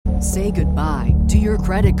Say goodbye to your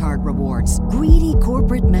credit card rewards. Greedy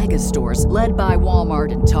corporate mega stores, led by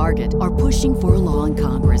Walmart and Target, are pushing for a law in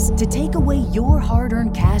Congress to take away your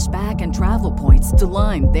hard-earned cash back and travel points to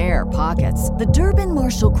line their pockets. The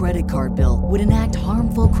Durbin-Marshall credit card bill would enact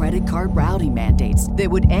harmful credit card routing mandates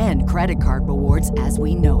that would end credit card rewards as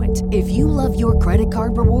we know it. If you love your credit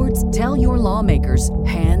card rewards, tell your lawmakers,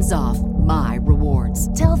 hands off my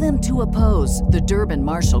rewards. Tell them to oppose the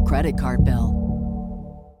Durbin-Marshall credit card bill.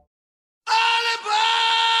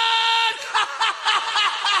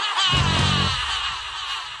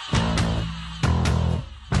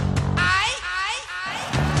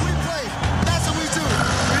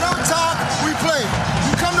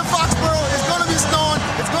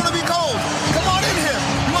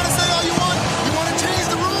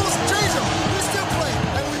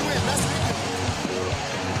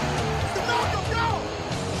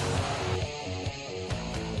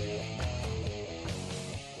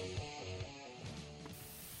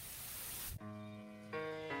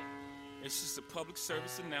 It's just a public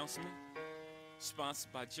service announcement,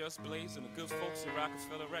 sponsored by Just Blaze and the good folks at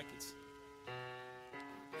Rockefeller Records.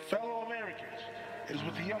 Fellow Americans, it is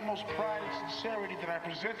with the utmost pride and sincerity that I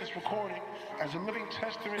present this recording as a living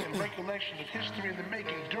testament and recollection of history in the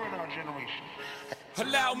making during our generation.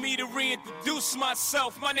 Allow me to reintroduce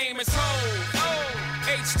myself. My name is Ho,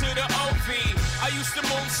 H to the O-V. I used to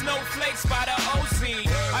move snowflakes by the OZ.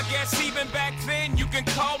 I guess even back then you can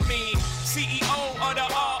call me CEO of the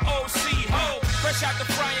ROC. Ho, fresh out the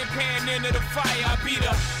frying pan into the fire. I be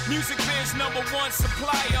the music biz #1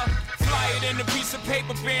 supplier. Fly it in a piece of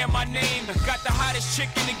paper bearing my name. Got the hottest chick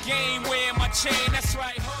in the game wearing my chain. That's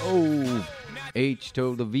right, ho. Oh, H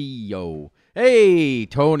to the V-O. Hey,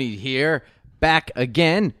 Tony here. Back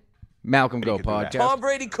again. Malcolm Go Podcast. Tom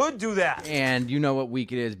Brady could do that. And you know what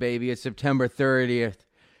week it is, baby. It's September 30th,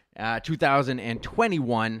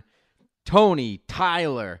 2021. Tony,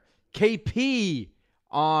 Tyler, KP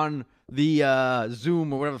on the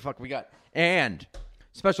Zoom or whatever the fuck we got. And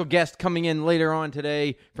special guest coming in later on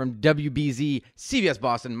today from WBZ, CBS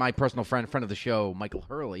Boston, my personal friend of the show, Michael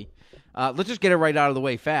Hurley. Let's just get it right out of the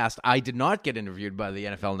way fast. I did not get interviewed by the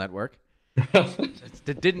NFL Network.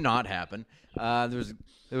 It did not happen.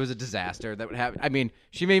 There was a disaster that would happen. I mean,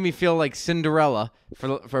 she made me feel like Cinderella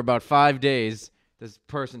for about 5 days. This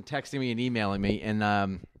person texting me and emailing me,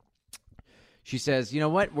 and she says, "You know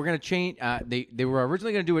what? We're gonna change." They were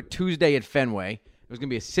originally gonna do it Tuesday at Fenway. It was gonna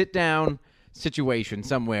be a sit down situation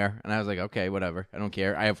somewhere, and I was like, "Okay, whatever. I don't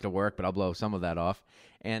care. I have to work, but I'll blow some of that off."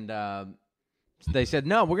 And they said,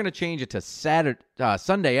 "No, we're gonna change it to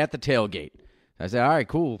Sunday at the tailgate." I said, "All right,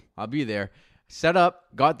 cool. I'll be there." Set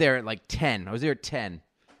up, got there at like 10. I was there at 10.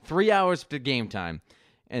 3 hours to game time.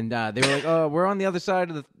 And they were like, "Oh, we're on the other side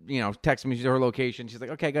of the," texting me her location. She's like,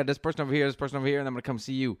 "Okay, I got this person over here, and I'm going to come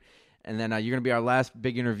see you. And then you're going to be our last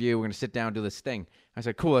big interview. We're going to sit down and do this thing." I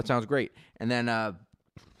said, "Cool, that sounds great." And then,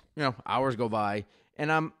 hours go by,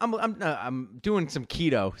 and I'm doing some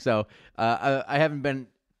keto, so I haven't been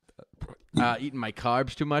eating my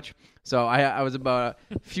carbs too much. So I was about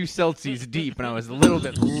a few Celsius deep, and I was a little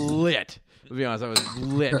bit lit. To be honest, I was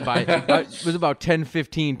lit by it was about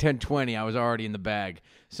 10:15, 10:20. I was already in the bag.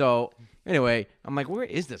 So anyway, I'm like, "Where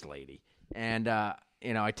is this lady?" And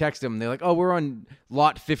I text them. They're like, "Oh, we're on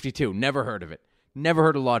lot 52. Never heard of it. Never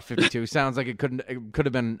heard of lot 52. Sounds like it could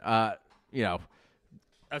have been That's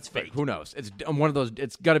fake. Who knows? It's one of those.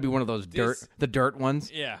 It's got to be one of those dirt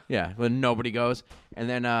ones. Yeah. When nobody goes. And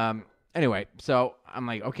then anyway, so I'm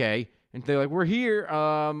like, okay, and they're like, "We're here,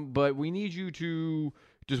 but we need you to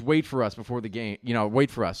just wait for us before the game. Wait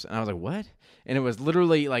for us." And I was like, "What?" And it was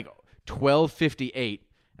literally like 12:58.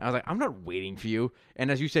 I was like, "I'm not waiting for you." And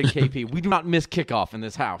as you said, KP, we do not miss kickoff in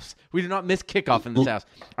this house. We do not miss kickoff in this house.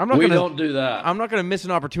 We don't do that. I'm not going to miss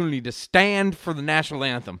an opportunity to stand for the national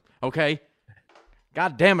anthem. Okay.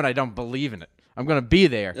 God damn it, I don't believe in it. I'm going to be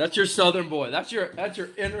there. That's your Southern boy. That's your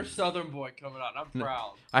inner Southern boy coming out. I'm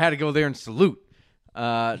proud. I had to go there and salute.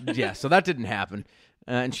 So that didn't happen.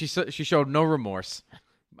 And she showed no remorse.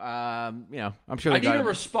 I'm sure I need a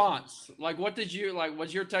response. Like, what did you like?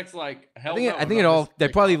 Was your text like? Hell I think it all. They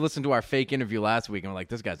probably listened to our fake interview last week and were like,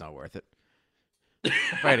 "This guy's not worth it."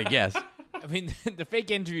 If I had to guess. I mean, the fake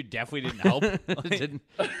interview definitely didn't help. It didn't.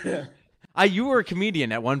 You were a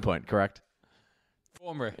comedian at one point, correct?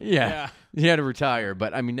 Former. Yeah. You had to retire,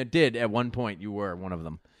 but I mean, it did at one point. You were one of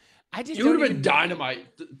them. You would have been dynamite.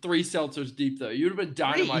 3 seltzers deep, though. You would have been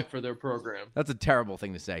dynamite for their program. That's a terrible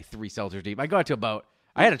thing to say. 3 seltzers deep. I got to about.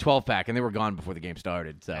 I had a 12-pack, and they were gone before the game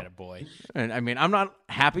started. So, boy. And I mean, I'm not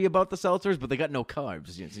happy about the seltzers, but they got no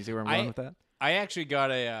carbs. You see where I'm going with that? I actually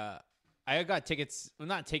got I got tickets. Well,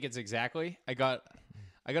 not tickets exactly. I got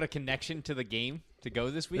I got a connection to the game to go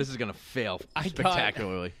this week. This is gonna fail I got-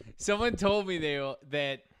 spectacularly. Someone told me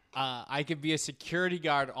that I could be a security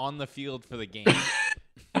guard on the field for the game.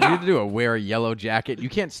 You have to do wear a yellow jacket. You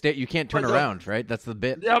can't stay. You can't turn around, right? That's the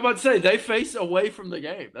bit. Yeah, I'm about to say they face away from the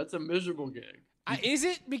game. That's a miserable game. Is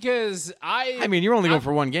it because I mean, you're only going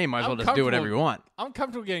for one game. Might as well I'm just do whatever you want. I'm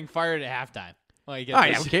comfortable getting fired at halftime. Like, Oh,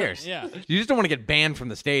 yeah, who cares? Yeah. You just don't want to get banned from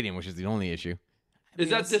the stadium, which is the only issue. Is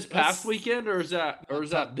that this past that's- weekend or is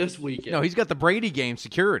that this weekend? No, he's got the Brady game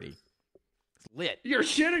security. It's lit. You're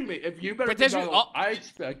shitting me. If you better, But there's- I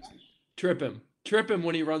expect trip him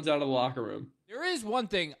when he runs out of the locker room. There is one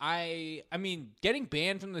thing I mean, getting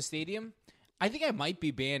banned from the stadium. I think I might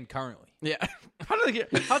be banned currently. Yeah.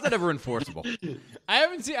 How's that ever enforceable?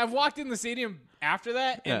 I've walked in the stadium after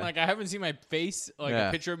that, and Yeah. like I haven't seen my face, like Yeah.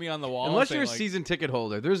 a picture of me on the wall. Unless saying, you're a like, season ticket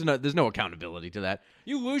holder, there's no accountability to that.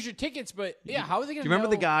 you lose your tickets, but yeah, how are they Do gonna? you remember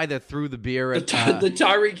the know- guy that threw the beer The, at the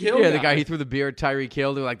Tyreek Hill. yeah, the guy he threw the beer at Tyreek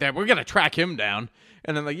Hill? They're like, that we're gonna track him down,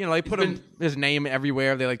 and then they put his name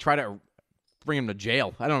everywhere. They try to bring him to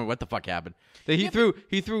jail. I don't know what the fuck happened. He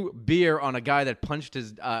threw beer on a guy that punched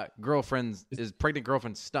his pregnant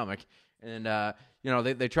girlfriend's stomach, and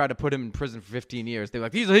they tried to put him in prison for 15 years. They're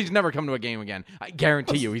like, he's never come to a game again. I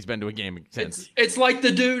guarantee you, he's been to a game since. It's like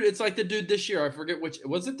the dude. It's like the dude this year. I forget which.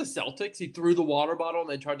 Was it the Celtics? He threw the water bottle and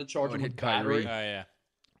they tried to charge him hit with battery. Oh yeah.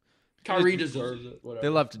 Kyrie deserves it. Whatever. They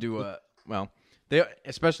love to do they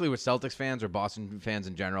especially with Celtics fans or Boston fans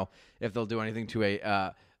in general. If they'll do anything to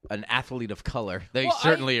an athlete of color, they Well,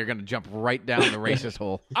 certainly are going to jump right down the racist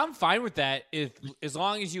hole. I'm fine with that as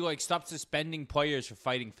long as you stop suspending players for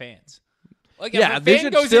fighting fans. Like, if Yeah, a they fan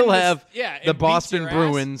should goes still into this- have yeah, and the beats Boston your ass-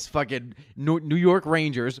 Bruins, fucking New York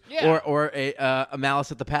Rangers, Yeah. or a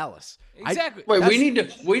Malice at the Palace. Exactly. Wait,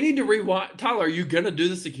 we need to rewind. Tyler, are you gonna do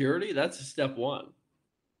the security? That's step one.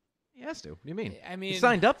 He has to. What do you mean? I mean- he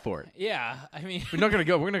signed up for it. Yeah, I mean, We're not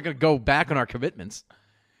gonna go back on our commitments.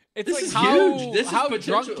 it's This like is how huge. This is how drunk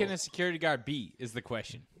potential. can a security guard be? Is the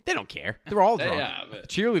question. They don't care. They're all drunk. Yeah, but-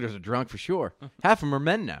 Cheerleaders are drunk for sure. Half of them are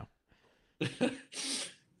men now.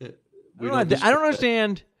 We I don't don't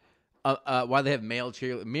understand why they have male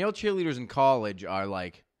cheerleaders. Male cheerleaders in college are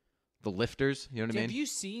like the lifters. You know what I mean? Have you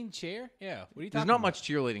seen Chair? Yeah. What are you There's talking not about? much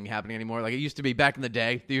cheerleading happening anymore. Like it used to be back in the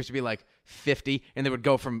day. There used to be like 50, and they would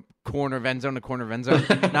go from corner of end zone to corner of end zone.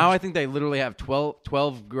 Now I think they literally have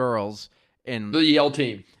 12 girls The and Yale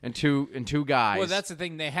team. two guys. Well, that's the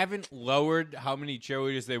thing. They haven't lowered how many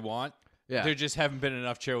cheerleaders they want. Yeah. There just haven't been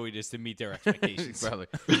enough cheerleaders to meet their expectations. Probably.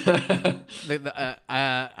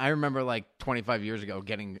 I remember like 25 years ago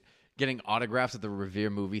getting autographs at the Revere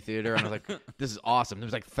movie theater, and I was like, "This is awesome." There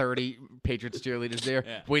was like 30 Patriots cheerleaders there.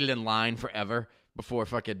 Yeah. Waited in line forever before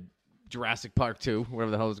fucking Jurassic Park 2,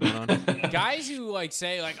 whatever the hell was going on. Guys who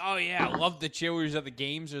say "Oh yeah, I love the cheerleaders at the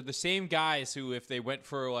games" are the same guys who, if they went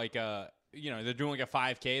for like they're doing like a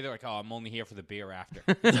 5K, they're like, "Oh, I'm only here for the beer after."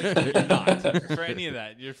 It's like, you're not for any of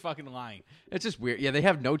that. You're fucking lying. It's just weird. Yeah, they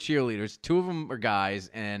have no cheerleaders. 2 of them are guys,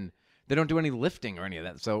 and they don't do any lifting or any of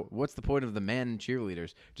that. So what's the point of the men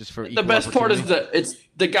cheerleaders? Just for The equal best part is opportunity? it's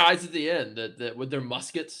the guys at the end that with their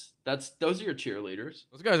muskets. Those are your cheerleaders.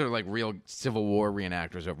 Those guys are like real Civil War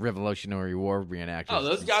reenactors or Revolutionary War reenactors. Oh,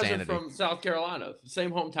 those guys Insanity. are from South Carolina,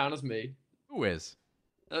 same hometown as me. Who is?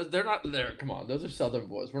 They're not there. Come on, those are Southern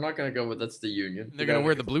boys. We're not gonna go with that's the Union. They're gonna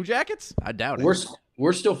wear the Blue Jackets? I doubt it.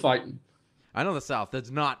 We're still fighting. I know the South does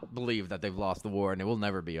not believe that they've lost the war, and it will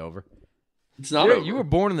never be over. It's not. You over. you were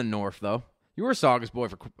born in the North, though. You were a Saugus boy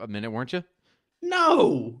for a minute, weren't you?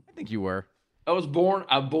 No. I think you were. I'm born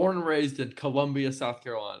and raised in Columbia, South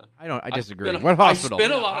Carolina. I disagree. spent a- What hospital? I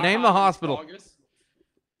spent a lot of Name the time in hospital. Saugus.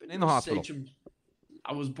 Name the hospital.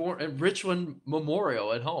 I was born at Richland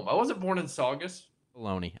Memorial at home. I wasn't born in Saugus.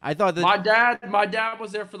 Baloney. I thought that My dad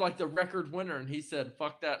was there for like the record winner, and he said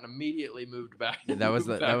 "fuck that" and immediately moved back. that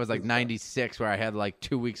was like 96, where I had like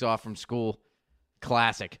 2 weeks off from school.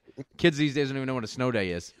 Classic. Kids these days don't even know what a snow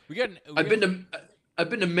day is. I've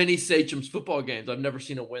been to many Sachem's football games. I've never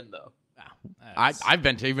seen a win though. I've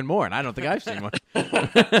been to even more, and I don't think I've seen one.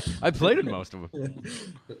 I played in most of them.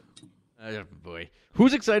 Oh, boy,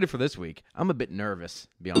 who's excited for this week? I'm a bit nervous,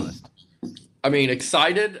 to be honest. I mean,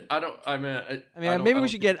 excited. I mean, Maybe we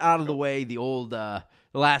should get out of the way the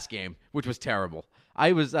last game, which was terrible.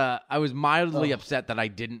 I was mildly upset that I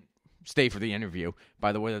didn't stay for the interview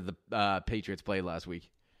by the way that the Patriots played last week.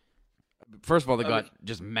 First of all, they got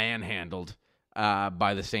just manhandled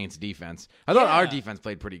by the Saints defense. I thought our defense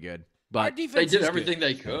played pretty good, Our but defense they did is everything good.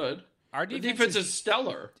 they could. Our The defense, defense is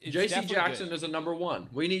stellar. it's J.C. definitely Jackson good. is a number one.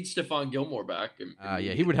 We need Stephon Gilmore back. yeah,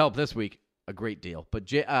 he would help this week a great deal. But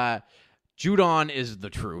Judon is the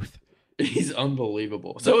truth. He's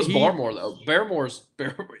unbelievable. So is Barmore though.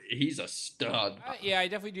 He's a stud. Yeah, I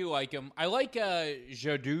definitely do like him. I like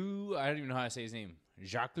Jadou. I don't even know how to say his name.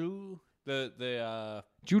 Jacques, the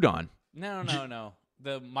Judon. No.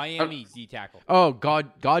 The Miami D tackle. Oh,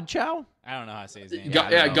 Godchow? I don't know how to say his name.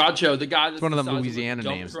 Gotcho, the guy that's It's one of the them size Louisiana a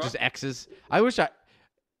dump names, truck. just X's. I wish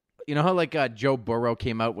you know how like Joe Burrow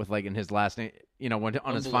came out with like in his last name, you know,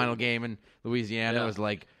 on his final game in Louisiana, it was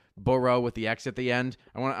like Burrow with the X at the end.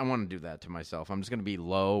 I want to do that to myself. I'm just gonna be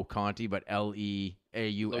Low Conti, but Leaux,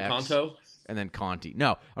 Locanto? and then Conti.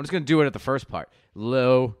 No, I'm just gonna do it at the first part.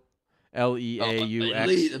 Low, Leaux.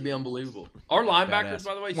 That'd be unbelievable. Our linebackers, Badass.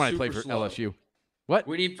 by the way, When I super played for slow. LSU. What?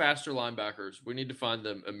 We need faster linebackers. We need to find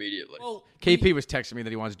them immediately. Well, KP was texting me that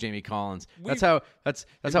he wants Jamie Collins. That's how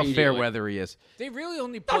fair Immediately. weather he is. they really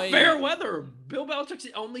only Not play. fair weather. Bill Belichick's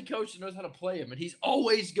the only coach that knows how to play him, and he's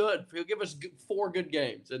always good. He'll give us 4 good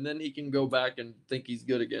games, and then he can go back and think he's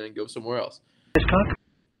good again and go somewhere else.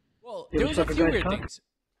 Well, there was a few weird things.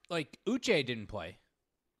 Like Uche didn't play.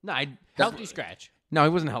 No, Healthy scratch. he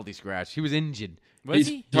wasn't healthy scratch. He was injured. Was He's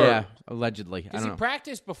he? hurt. Yeah, allegedly. I Because don't he know.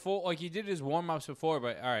 practiced before, like he did his warm ups before,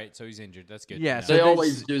 but all right, so he's injured. That's good. Yeah, No. so They they-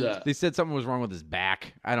 always do that. They said something was wrong with his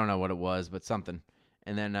back. I don't know what it was, but something.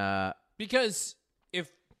 And then, Because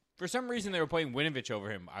if for some reason they were playing Winovich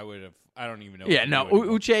over him, I would have. I don't even know. yeah, if no, he would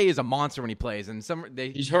have- Uche is a monster when he plays, and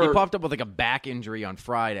He's he hurt. popped up with like a back injury on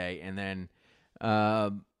Friday, and then,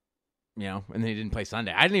 you know, and then he didn't play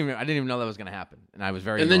Sunday. I didn't even know that was going to happen, and I was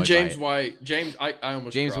very. And then annoyed by James it. White. I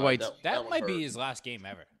almost James cried. White's- That one might be hurt. his last game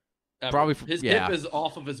ever. Ever. probably his yeah. hip is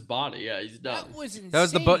off of his body. Yeah, he's done. That was insane. That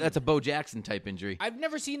was that's a Bo Jackson type injury. I've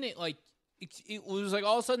never seen it like. It was like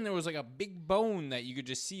all of a sudden there was like a big bone that you could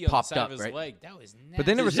just see on Popped the side up, of his right? leg. That was nasty. But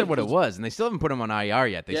they never His said hip what it was- was, and they still haven't put him on IR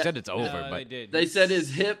yet. They Yeah. said it's over, No, but they did. They said his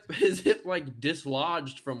hip like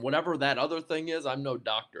dislodged from whatever that other thing is. I'm no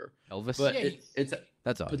doctor, Elvis. but Yeah, it's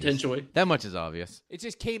That's obvious. potentially. That much is obvious. It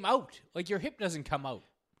just came out. Like your hip doesn't come out.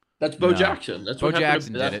 That's Bo No. Jackson. That's Bo what happened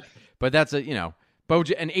Jackson to- did it, but that's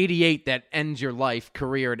an 88 that ends your life,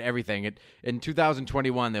 career, and everything. In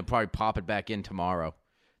 2021, they'll probably pop it back in tomorrow.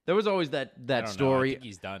 There was always I that don't know. I story. think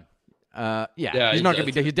he's done. Yeah, He's not going to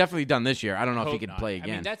he's- be. He's definitely done this year. I don't know if he Hope can not. play again.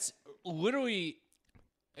 I mean, that's literally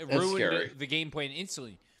it That's ruined scary. the game plan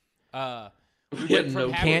instantly. We had went no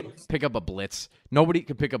from having, Can't pick up a blitz. Nobody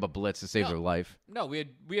could pick up a blitz to save No. their life. no, we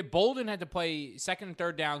had Bolden had to play second and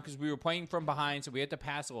third down because we were playing from behind, so we had to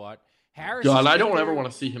pass a lot. Harris. God, is I don't either- ever want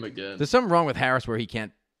to see him again. There's something wrong with Harris where he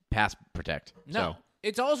can't pass protect. No, So,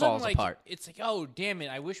 it's all of a sudden falls like apart. it's like, oh damn it!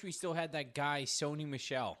 I wish we still had that guy, Sony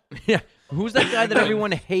Michelle. yeah. Who's that guy that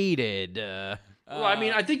everyone hated? Well, I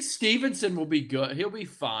mean, I think Stevenson will be good. He'll be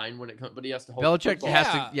fine when it comes, but he has to hold. Belichick football. has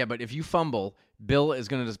Yeah. to. Yeah, but if you fumble, Bill is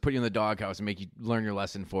going to just put you in the doghouse and make you learn your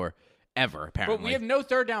lesson for ever. Apparently, But we have no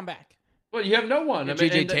third down back. Well, you have no one. I mean,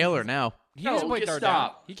 JJ and the- Taylor now. He No, doesn't play just third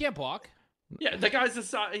stop. down. He can't block. Yeah, the guy's the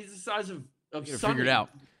size. He's the size of Get it Sonny. figured out.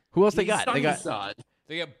 Who else they He's got? They Sonny's got size.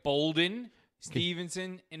 They got Bolden,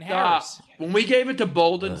 Stevenson, and Stop. Harris. When we gave it to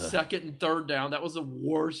Bolden second and third down, that was the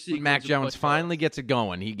worst sequence. Mac of Jones play finally gets it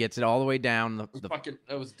going. He gets it all the way down. Fucking,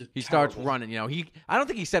 that was He starts terrible. running. I don't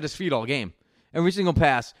think he set his feet all game. Every single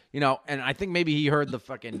pass, and I think maybe he heard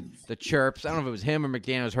the chirps. I don't know if it was him or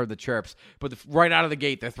McDaniels heard the chirps, but right out of the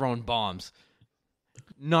gate they're throwing bombs.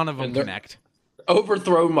 None of them And they're- connect.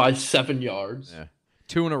 Overthrown by 7 yards. Yeah.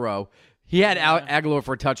 2 in a row. He had Aguilar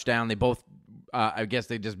for a touchdown. They both, I guess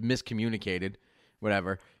they just miscommunicated.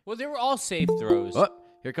 Whatever. Well, they were all safe throws. Oh,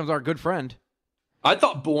 here comes our good friend, I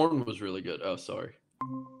thought Bourne was really good. Oh, sorry.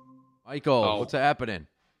 Michael. Oh. What's happening?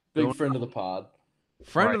 Big friend of the pod.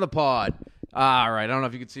 Friend of the pod. All right. I don't know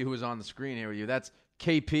if you can see who was on the screen here with you. That's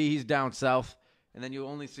KP. He's down south. And then you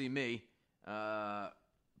only see me.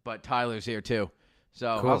 But Tyler's here too.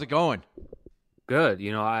 So Cool. how's it going? Good.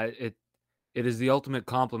 It is the ultimate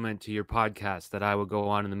compliment to your podcast that I would go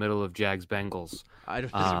on in the middle of Jags Bengals. I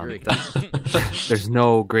don't disagree. There's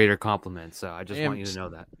no greater compliment, so I just I am want you to know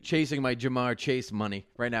that. Chasing my Jamar Chase money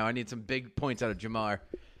right now. I need some big points out of Jamar.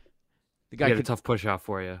 The I guy had a could tough push off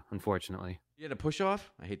for you, unfortunately. you had a push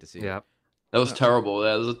off. I hate to see it. Yeah. That was terrible.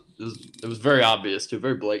 It was very obvious, too.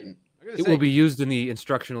 Very blatant. I gotta It say, will be used in the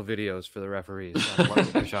instructional videos for the referees on what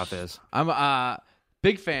the push off is. I'm a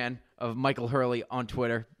big fan of Michael Hurley on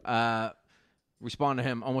Twitter. Respond to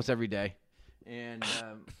him almost every day. And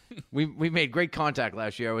we made great contact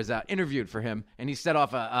last year. I was interviewed for him, and he set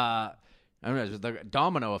off I don't know, it was the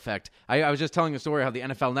domino effect. I was just telling a story how the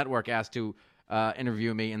NFL Network asked to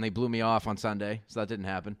interview me, and they blew me off on Sunday, so that didn't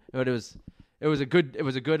happen. But it was a good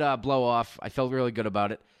blow off. I felt really good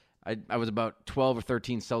about it. I was about 12 or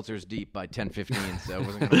 13 seltzers deep by 10:15, so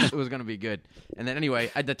it was gonna be good. And then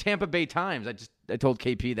anyway, the Tampa Bay Times. I told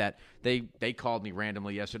KP that they called me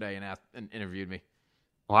randomly yesterday and interviewed me.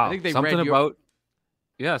 Wow. I think they something read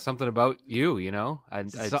something about you.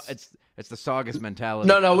 It's the Saugus mentality.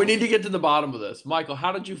 No, we need to get to the bottom of this. Michael,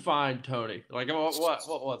 how did you find Tony? Like, what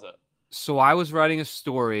was it? So I was writing a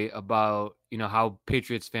story about, how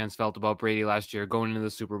Patriots fans felt about Brady last year going into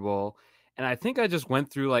the Super Bowl. And I think I just went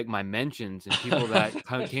through like my mentions and people that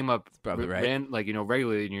kind of came up probably right.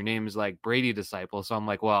 Regularly, and your name is like Brady disciple. So I'm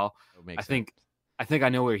like, well, I think I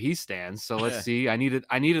know where he stands. So let's see. I needed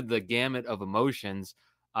the gamut of emotions.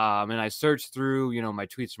 And I searched through, my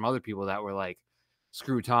tweets from other people that were like,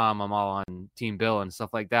 screw Tom, I'm all on Team Bill and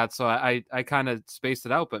stuff like that. So I kind of spaced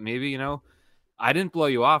it out, but maybe, I didn't blow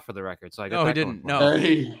you off for the record. So I got No, he that didn't. going for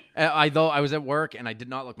me. No. I was at work and I did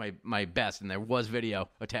not look my best, and there was video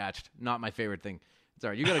attached. Not my favorite thing.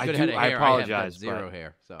 Sorry, you got a good head of hair. I apologize. I have zero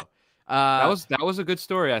hair. So that was a good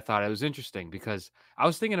story. I thought it was interesting because I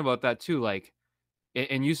was thinking about that too. Like,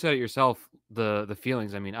 and you said it yourself, the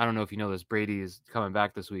feelings. I mean, I don't know if you know this. Brady is coming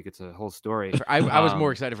back this week. It's a whole story. I was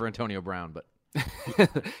more excited for Antonio Brown, but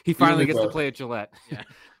he finally gets to play at Gillette.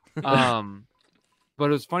 Yeah. But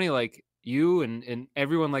it was funny, like you and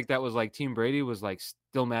everyone like that was like Team Brady was like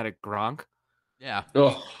still mad at Gronk. Yeah.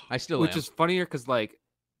 Oh, I still Which am. is funnier because like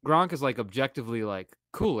Gronk is like objectively like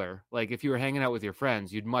cooler. Like if you were hanging out with your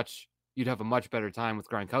friends, you'd have a much better time with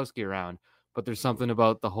Gronkowski around. But there's something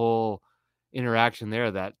about the whole interaction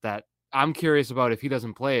there that I'm curious about. If he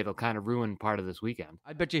doesn't play, it'll kind of ruin part of this weekend.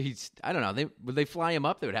 I bet you I don't know. Would they fly him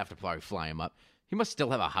up? They would have to probably fly him up. He must still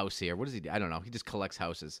have a house here. What does he do? I don't know. He just collects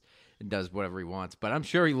houses and does whatever he wants. But I'm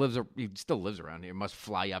sure he still lives around here. Must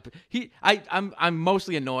fly up. I'm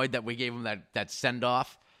mostly annoyed that we gave him that send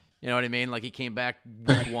off. You know what I mean? Like he came back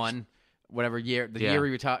week one, whatever year year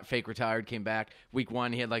he fake retired, came back week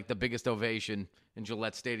one. He had like the biggest ovation in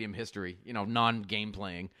Gillette Stadium history. Non-game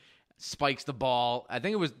playing. Spikes the ball. I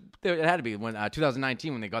think it had to be when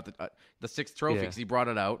 2019 when they got the sixth trophy because he brought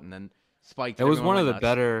it out and then spiked. It was one of the nuts.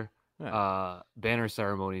 better banner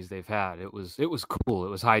ceremonies they've had. It was cool. It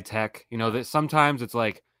was high tech. That sometimes it's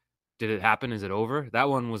like, did it happen? Is it over? That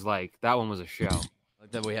one was a show.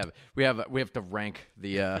 Like that we have to rank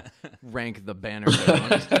the banner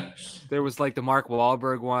ceremonies. There was like the Mark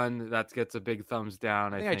Wahlberg one that gets a big thumbs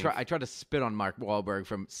down. I think I tried to spit on Mark Wahlberg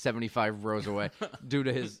from 75 rows away due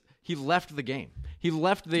to he left the game. He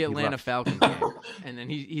left the Atlanta Falcons game, and then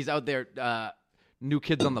he's out there. New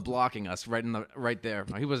Kids on the Blocking us right there.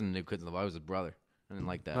 No, he wasn't New Kids on the Block. It was his brother. I didn't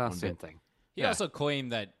like that. Well, same thing. He also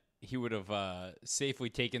claimed that he would have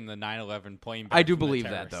safely taken the 9/11 plane back. I do from the believe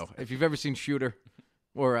that terrorists. though. If you've ever seen Shooter,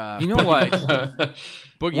 or you know what,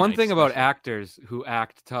 Boogie one Nights thing about especially. actors who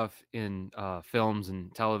act tough in films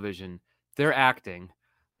and television, they're acting.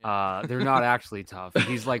 They're not actually tough.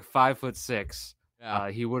 He's like 5'6".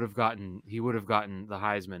 Yeah. He would have gotten the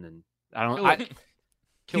Heisman, and I don't.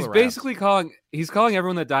 He's Killer basically calling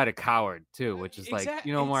everyone that died a coward too, which is like,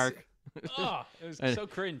 Mark. Oh, it was so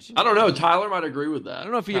cringe. I don't know. Tyler might agree with that. I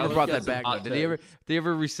don't know if he ever Tyler's brought got that some back hot though. Did takes. he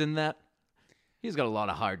ever rescind that? He's got a lot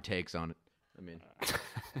of hard takes on it. I mean, I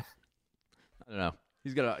don't know.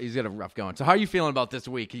 He's got a rough going. So how are you feeling about this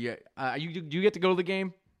week? Do you get to go to the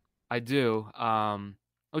game? I do,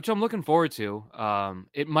 which I'm looking forward to.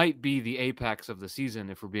 It might be the apex of the season,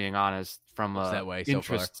 if we're being honest, from Looks a that way so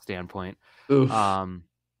interest far. standpoint. Oof.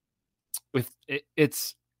 With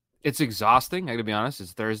it's exhausting. I gotta be honest.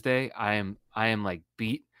 It's Thursday. I am like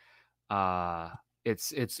beat.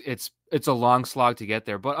 It's a long slog to get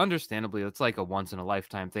there, but understandably, it's like a once in a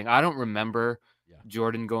lifetime thing. I don't remember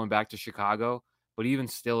Jordan going back to Chicago, but even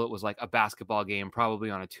still, it was like a basketball game, probably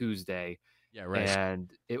on a Tuesday. Yeah, right. And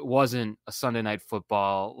it wasn't a Sunday night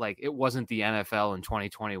football. Like it wasn't the NFL in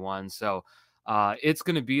 2021. So it's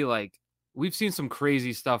going to be like, we've seen some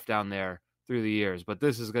crazy stuff down there through the years, but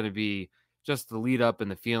this is going to be just the lead up and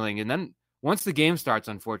the feeling. And then once the game starts,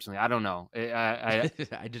 unfortunately, I don't know.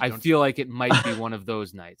 I feel like it might be one of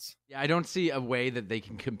those nights. Yeah, I don't see a way that they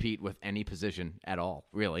can compete with any position at all,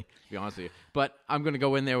 really, to be honest with you. But I'm going to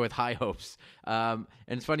go in there with high hopes. And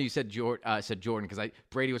it's funny you said Jordan because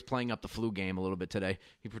Brady was playing up the flu game a little bit today.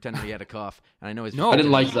 He pretended he had a cough, and I know his. I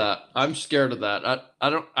didn't like that. I'm scared of that.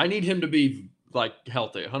 I need him to be like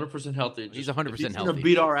healthy, 100% healthy. He's 100% healthy. healthy.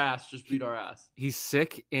 Beat our ass. Just beat our ass. He's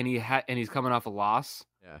sick and he's coming off a loss.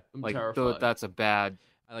 Yeah, I'm Like terrified. that's a bad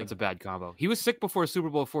combo. He was sick before Super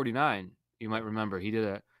Bowl 49. You might remember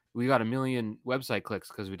we got 1 million website clicks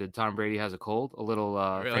because we did Tom Brady has a cold, a little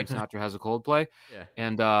Really? Frank Sinatra has a cold play. Yeah.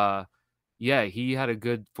 And he had a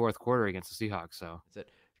good fourth quarter against the Seahawks. So That's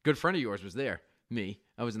it. Good friend of yours was there. Me.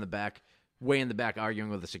 I was in the back, way in the back, arguing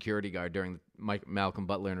with a security guard during the Malcolm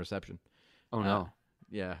Butler interception. Oh no.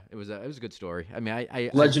 Yeah, it was a good story. I mean, I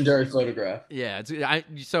Legendary photograph. yeah.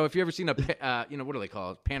 So if you ever seen a what do they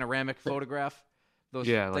call it? Panoramic photograph? Those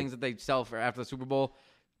things that they sell for after the Super Bowl.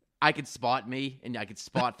 I could spot me, and I could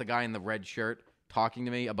spot the guy in the red shirt talking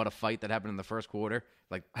to me about a fight that happened in the first quarter,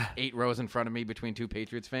 like 8 rows in front of me between 2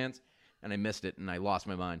 Patriots fans, and I missed it, and I lost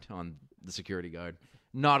my mind on the security guard.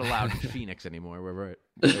 Not allowed in Phoenix anymore, wherever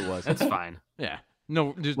it was. That's fine. Yeah.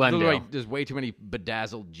 No, there's way too many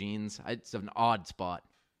bedazzled jeans. It's an odd spot.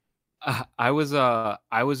 I was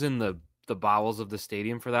in the bowels of the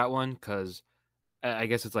stadium for that one because I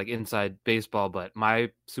guess it's like inside baseball, but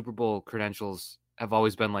my Super Bowl credentials have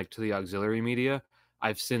always been like to the auxiliary media.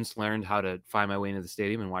 I've since learned how to find my way into the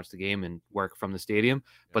stadium and watch the game and work from the stadium.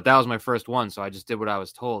 But that was my first one, so I just did what I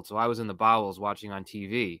was told. So I was in the bowels watching on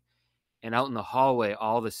TV, and out in the hallway,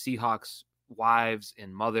 all the Seahawks wives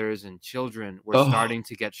and mothers and children were starting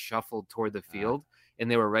to get shuffled toward the field,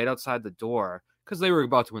 and they were right outside the door because they were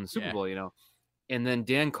about to win the Super Bowl, And then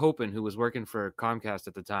Dan Copen, who was working for Comcast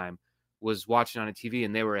at the time, was watching on a TV,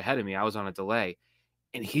 and they were ahead of me. I was on a delay,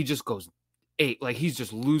 and he just goes 8, like he's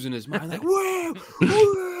just losing his mind, like whoa,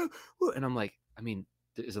 whoa, whoa. And I'm like, I mean,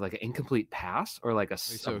 is it like an incomplete pass or like a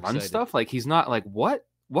run stuff? Like he's not like what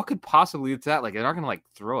could possibly it's that? Like they're not gonna like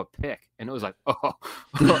throw a pick. And it was like,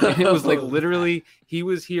 and it was like literally he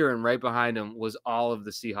was here, and right behind him was all of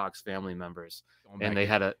the Seahawks family members, and they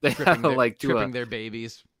had to like tripping their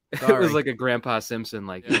babies. It was like a Grandpa Simpson,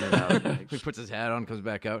 like in and out. Like, he puts his hat on, comes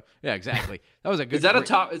back out. Yeah, exactly. That was a good. Is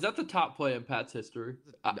that the top play in Pat's history?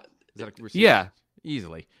 Yeah,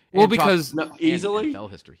 easily. Well, because easily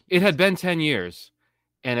NFL history. It had been 10 years,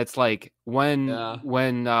 and it's like when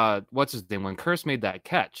what's his name? When Curse made that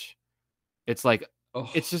catch, it's like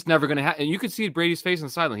it's just never gonna happen. And you could see Brady's face on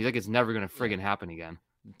the sideline. He's like, it's never gonna friggin' happen again.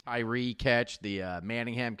 Tyree catch, the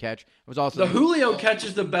Manningham catch. It was also the Julio catch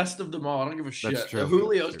is the best of them all. I don't give a shit. That's true. The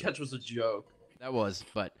Julio's catch was a joke. That was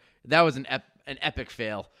an epic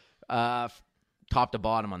fail, top to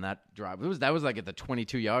bottom on that drive. That was like at the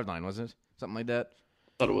 22-yard line, wasn't it? Something like that.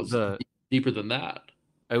 I thought it was deeper than that.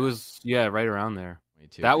 It was right around there.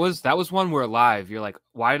 That was one where live you're like,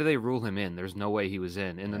 why do they rule him in? There's no way he was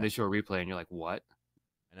in. And then they show a replay, and you're like, what?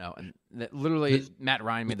 I know, and literally Matt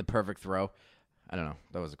Ryan made the perfect throw. I don't know.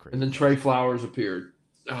 That was a crazy. And then Trey Flowers appeared.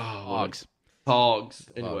 Hogs.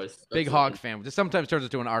 Anyways. Big Hog fan. This sometimes turns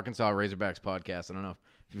into an Arkansas Razorbacks podcast. I don't know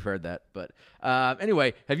if you've heard that. But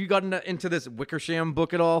anyway, have you gotten into this Wickersham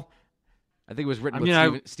book at all? I think it was written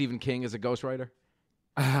with Stephen King as a ghostwriter.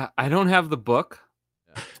 I don't have the book.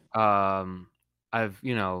 I'm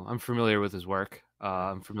familiar with his work.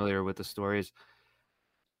 I'm familiar with the stories.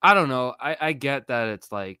 I don't know. I get that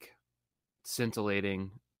it's like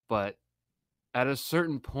scintillating, but at a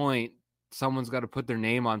certain point, someone's got to put their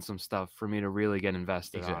name on some stuff for me to really get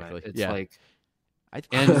invested on it. It's like, I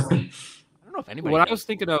don't know if anybody. What I was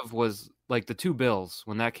thinking of was like the 2 Bills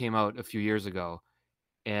when that came out a few years ago,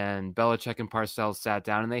 and Belichick and Parcells sat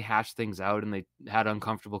down and they hashed things out and they had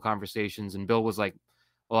uncomfortable conversations. And Bill was like,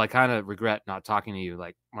 "Well, I kind of regret not talking to you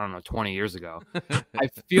like 20 years ago." I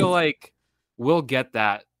feel like we'll get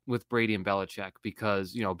that with Brady and Belichick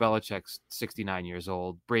because, Belichick's 69 years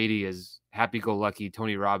old. Brady is happy-go-lucky,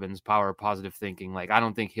 Tony Robbins, power of positive thinking. Like, I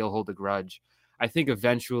don't think he'll hold a grudge. I think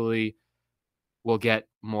eventually we'll get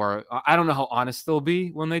more. I don't know how honest they'll be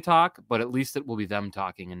when they talk, but at least it will be them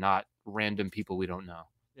talking and not random people we don't know.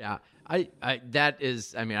 Yeah, I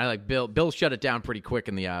like Bill. Bill shut it down pretty quick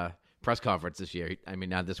in the press conference this year. I mean,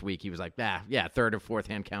 now this week he was like, third or fourth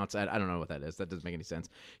hand counts. I don't know what that is. That doesn't make any sense.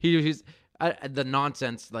 He's the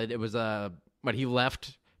nonsense. Like it was but he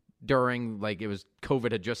left during like it was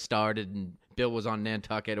COVID had just started and Bill was on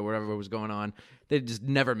Nantucket or whatever was going on. They just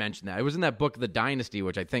never mentioned that. It was in that book, The Dynasty,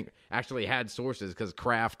 which I think actually had sources because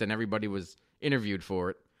Kraft and everybody was interviewed for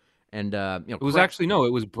it. And it was Kraft, it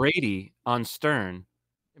was Brady on Stern.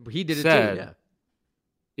 He did it too. Yeah.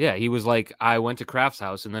 Yeah, he was like, I went to Kraft's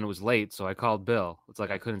house and then it was late, so I called Bill. It's like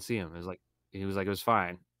I couldn't see him. He was like, it was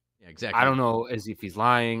fine. Yeah, exactly. I don't know as if he's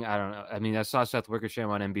lying. I don't know. I mean, I saw Seth Wickersham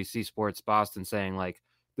on NBC Sports Boston saying like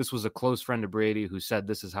this was a close friend of Brady who said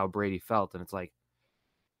this is how Brady felt, and it's like,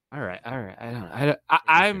 all right.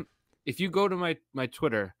 I'm if you go to my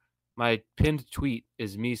Twitter, my pinned tweet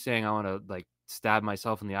is me saying I want to like stab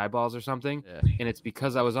myself in the eyeballs or something, and it's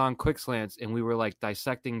because I was on Quick Slants and we were like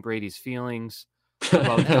dissecting Brady's feelings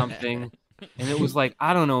about something, and it was like,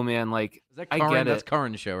 I don't know, man. Like, is that Curran? I get it. That's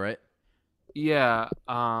Curran's show, right? Yeah.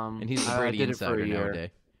 And he's the Brady insider nowadays.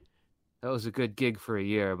 That was a good gig for a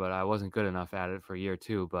year, but I wasn't good enough at it for a year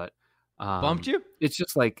too. But bumped you? It's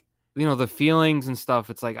just like the feelings and stuff.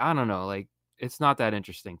 It's like, I don't know, like it's not that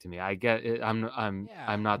interesting to me. I get it. I'm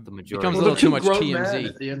not the majority. Becomes a little too much grown TMZ. men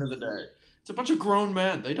at the end of the day. It's a bunch of grown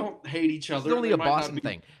men. They don't hate each other. It's only They a might not Boston be-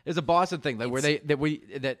 thing. There's a Boston thing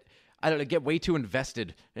that I don't know, get way too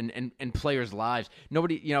invested in players' lives.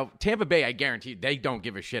 Nobody, Tampa Bay, I guarantee they don't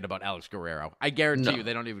give a shit about Alex Guerrero. I guarantee you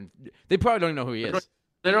they probably don't even know who he is.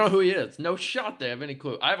 They don't know who he is. No shot they have any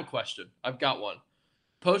clue. I have a question. I've got one.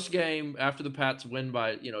 Post game, after the Pats win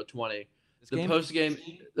by 20. The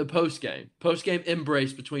post game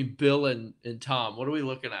embrace between Bill and Tom. What are we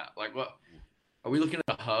looking at? Like, what are we looking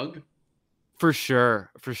at? A hug? For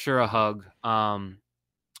sure a hug.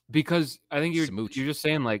 Because I think you're just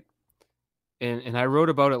saying like, and I wrote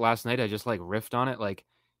about it last night. I just like riffed on it. Like,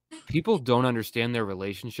 people don't understand their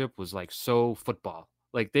relationship was like so football.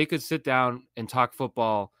 Like, they could sit down and talk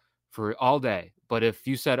football for all day, but if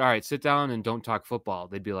you said, all right, sit down and don't talk football,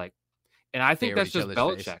 they'd be like, and I think that's just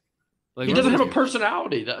Belichick. Like, He doesn't have a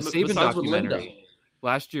personality. That Saban besides with Linda. documentary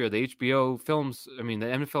last year, the HBO films, the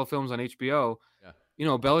NFL films on HBO,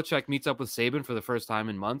 Belichick meets up with Saban for the first time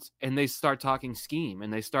in months, and they start talking scheme,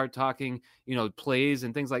 and they start talking, plays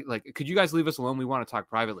and things like, could you guys leave us alone? We want to talk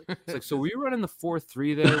privately. It's like, so were you running the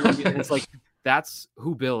 4-3 there? And it's like, that's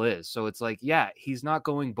who Bill is. So it's like, yeah, he's not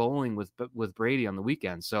going bowling with Brady on the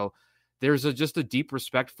weekend. So there's just a deep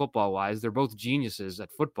respect football wise. They're both geniuses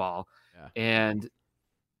at football, and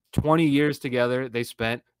 20 years together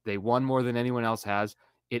they won more than anyone else has.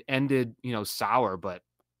 It ended, sour, but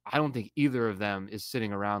I don't think either of them is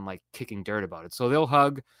sitting around like kicking dirt about it. So they'll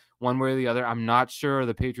hug one way or the other. I'm not sure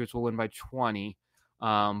the Patriots will win by 20,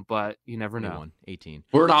 but you never know. 18.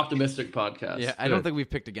 We're an optimistic podcast. Yeah, I don't think we've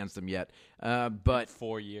picked against them yet. But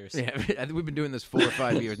 4 years. Yeah, I think we've been doing this 4 or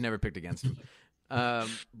 5 years, never picked against them.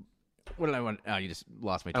 What did I want? Oh, you just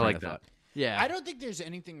lost my train of thought. Yeah. I don't think there's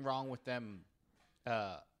anything wrong with them,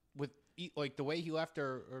 with like the way he left,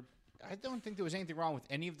 or I don't think there was anything wrong with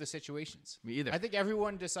any of the situations. Me either. I think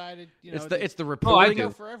everyone decided, it's the reporting go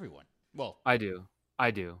for everyone. Well, I do.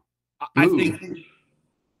 I think.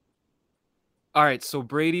 All right, so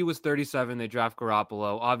Brady was 37. They draft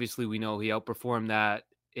Garoppolo. Obviously, we know he outperformed that,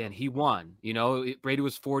 and he won. Brady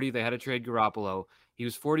was 40. They had to trade Garoppolo. He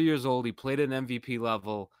was 40 years old. He played at an MVP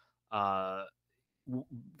level,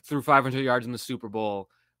 threw 500 yards in the Super Bowl,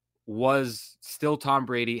 was still Tom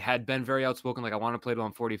Brady, had been very outspoken, like, I want to play till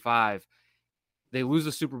I'm 45. They lose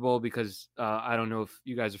the Super Bowl because I don't know if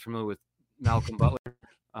you guys are familiar with Malcolm Butler.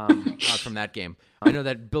 Not from that game. I know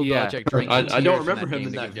that Bill Belichick drank. I don't remember him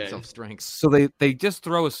in that game. Strength. So they just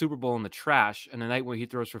throw a Super Bowl in the trash, and the night where he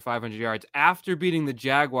throws for 500 yards after beating the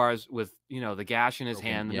Jaguars with the gash in his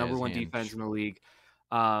hand, the number one defense in the league.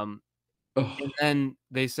 And then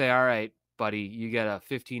they say, all right, buddy, you get a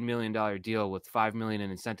 $15 million deal with $5 million in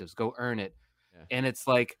incentives. Go earn it. Yeah. And it's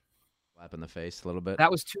like, slap in the face a little bit. That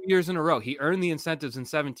was 2 years in a row. He earned the incentives in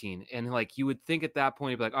 17. And like, you would think at that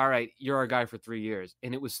point, you'd be like, all right, you're our guy for 3 years.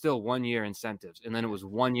 And it was still 1 year incentives. And then it was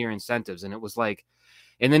 1 year incentives. And it was like,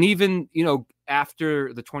 and then even,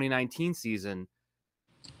 after the 2019 season,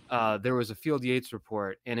 there was a Field Yates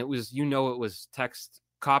report, and it was, it was text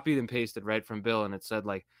copied and pasted right from Bill. And it said,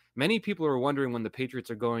 like, many people are wondering when the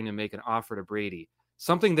Patriots are going to make an offer to Brady,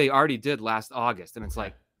 something they already did last August. And it's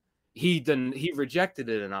like, he rejected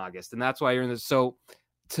it in August, and that's why you're in this. So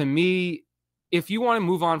to me, if you want to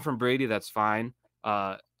move on from Brady, that's fine.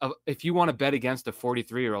 If you want to bet against a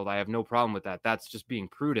 43-year-old, I have no problem with that. That's just being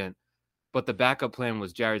prudent. But the backup plan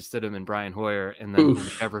was Jarrett Stidham and Brian Hoyer, and then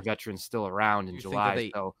whatever veteran's still around in July.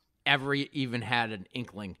 Think that they ever even had an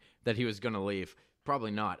inkling that he was going to leave?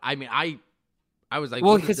 Probably not. I mean, I was like,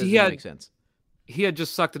 well, because he had make sense. He had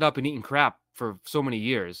just sucked it up and eaten crap for so many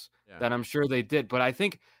years that I'm sure they did. But I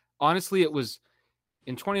think, honestly, it was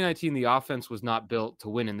in 2019, the offense was not built to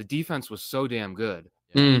win, and the defense was so damn good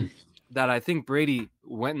that I think Brady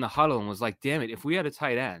went in the huddle and was like, damn it, if we had a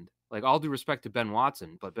tight end, like, all due respect to Ben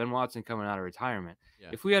Watson, but Ben Watson coming out of retirement,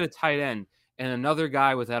 if we had a tight end and another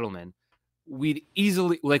guy with Edelman, we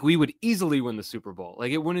would easily win the Super Bowl.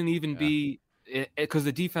 Like, it wouldn't even be because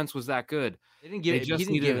the defense was that good. He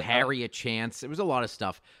didn't give Harry a chance. It was a lot of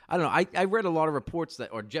stuff. I don't know. I read a lot of reports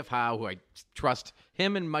or Jeff Howe, who I trust,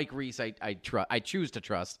 him and Mike Reese, I choose to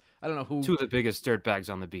trust. I don't know who. Two of the biggest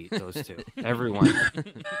dirtbags on the beat, those two. Everyone.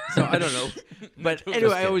 So I don't know. But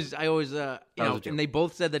anyway, I always, and they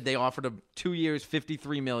both said that they offered him 2 years,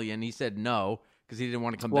 $53 million. He said no because he didn't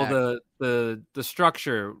want to come back. Well, the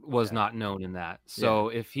structure was not known in that. So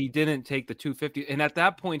if he didn't take the 250, and at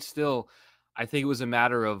that point still, I think it was a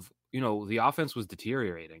matter of, the offense was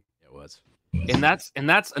deteriorating. It was. And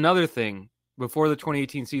that's another thing. Before the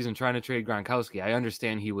 2018 season, trying to trade Gronkowski, I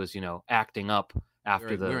understand he was, acting up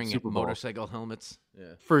after the wearing Super Bowl. motorcycle helmets.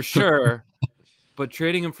 Yeah. For sure. But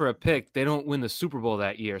trading him for a pick, they don't win the Super Bowl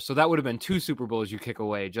that year. So that would have been 2 Super Bowls you kick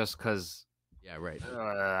away just because. Yeah, right.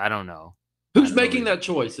 I don't know. Who's making that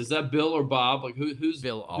choice? Is that Bill or Bob? Like who's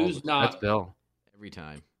Bill? Who's not? That's Bill. Every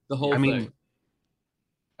time. The whole thing.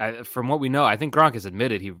 From what we know, I think Gronk has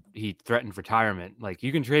admitted he threatened retirement. Like,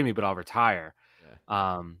 you can trade me, but I'll retire.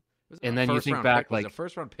 Yeah. And then you think back, like a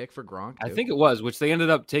first round pick for Gronk. I think it was, which they ended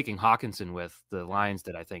up taking Hawkinson with. The Lions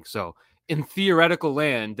did, I think. So in theoretical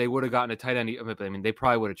land, they would have gotten a tight end. I mean, they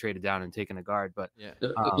probably would have traded down and taken a guard. But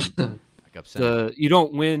you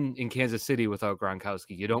don't win in Kansas City without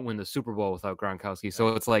Gronkowski. You don't win the Super Bowl without Gronkowski.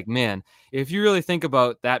 So it's like, man, if you really think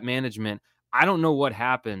about that management, I don't know what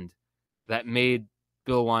happened that made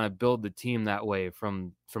Bill want to build the team that way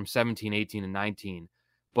from 17, 18, and 19.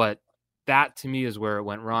 But that to me is where it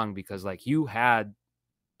went wrong, because like, you had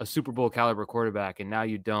a Super Bowl caliber quarterback and now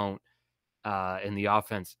you don't in the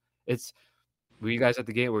offense. Were you guys at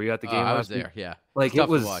the game? Were you at the game? I was there. Yeah. Like, it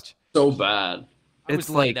was to watch. So bad. I was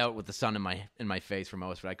laid out with the sun in my face for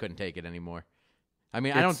most, but I couldn't take it anymore. I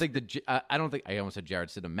mean, I don't think I almost said Jarrett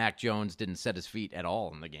Stidham. Mac Jones didn't set his feet at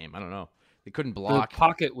all in the game. I don't know. They couldn't block. The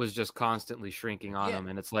pocket was just constantly shrinking on him,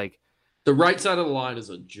 and it's like the right side of the line is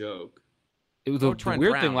a joke. It was the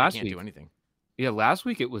weird thing last week. Can't do anything. Yeah, last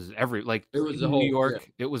week it was it was the whole New York.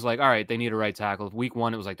 Yeah. It was like, all right, they need a right tackle. Week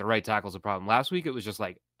 1, it was like the right tackle's a problem. Last week it was just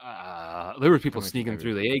like there were people sneaking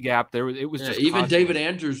through the A gap. It was just even David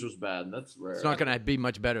Andrews was bad. That's rare. It's not going to be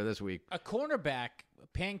much better this week. A cornerback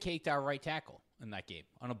pancaked our right tackle in that game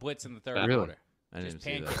on a blitz in the third really? quarter. I didn't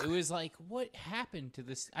see that. It was like, what happened to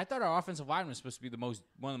this? I thought our offensive line was supposed to be one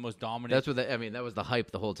of the most dominant. That's what that was the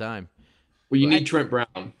hype the whole time. Well, you need Trent Brown.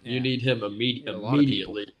 Yeah. You need him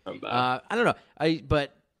immediately to come back. I don't know.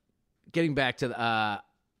 But getting back to the,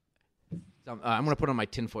 I'm going to put on my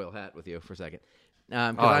tinfoil hat with you for a second.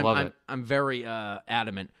 I love it. I'm very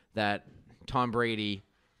adamant that Tom Brady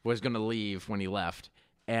was going to leave when he left,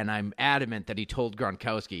 and I'm adamant that he told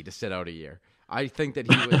Gronkowski to sit out a year. I think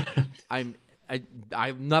that he was.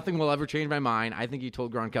 Nothing will ever change my mind. I think he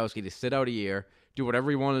told Gronkowski to sit out a year, do whatever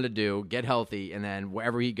he wanted to do, get healthy, and then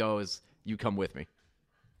wherever he goes, you come with me.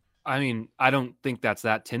 I mean, I don't think that's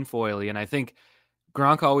that tinfoily, and I think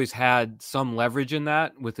Gronk always had some leverage in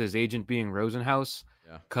that with his agent being Rosenhaus,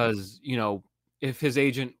 because if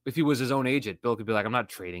he was his own agent, Bill could be like, I'm not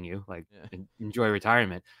trading you, enjoy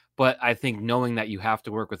retirement. But I think knowing that you have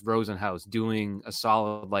to work with Rosenhaus, doing a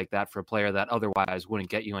solid like that for a player that otherwise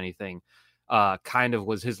wouldn't get you anything, kind of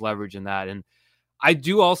was his leverage in that. And I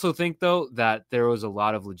do also think, though, that there was a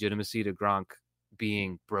lot of legitimacy to Gronk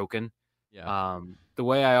being broken. Yeah. The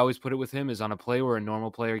way I always put it with him is on a play where a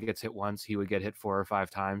normal player gets hit once, he would get hit 4 or 5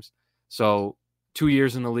 times. So 2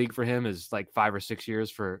 years in the league for him is like 5 or 6 years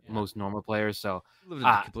for most normal players. So he lived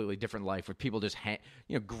a completely different life with people just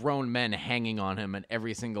grown men hanging on him at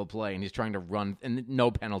every single play, and he's trying to run and no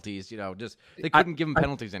penalties. Just they couldn't give him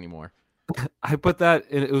penalties anymore. I put that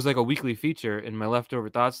in, it was like a weekly feature in my leftover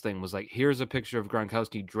thoughts thing, was like, here's a picture of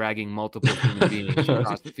Gronkowski dragging multiple human beings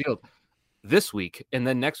across the field this week, and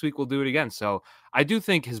then next week we'll do it again. So I do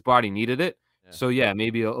think his body needed it. Yeah. So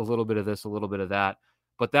maybe a little bit of this, a little bit of that.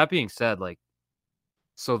 But that being said,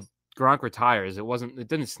 so Gronk retires. It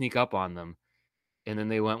didn't sneak up on them. And then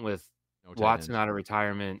they went with Watson out of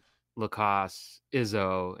retirement, Lacoste,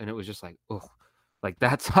 Izzo, and it was just like, oh, like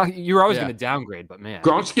that's how you're always going to downgrade. But man,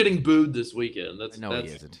 Gronk's getting booed this weekend. He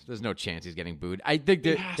isn't. There's no chance he's getting booed. I think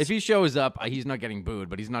that if he shows up, he's not getting booed,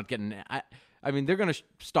 but he's not getting. I mean, they're going to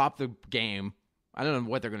stop the game. I don't know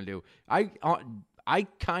what they're going to do. I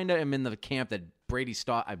kind of am in the camp that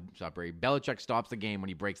Belichick stops the game when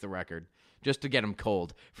he breaks the record, just to get him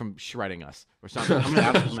cold from shredding us or something. I'm going to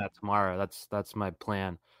ask him that tomorrow. That's my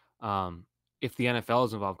plan. If the NFL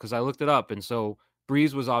is involved, because I looked it up, and so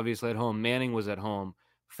Breeze was obviously at home. Manning was at home.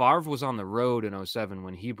 Favre was on the road in 2007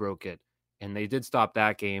 when he broke it, and they did stop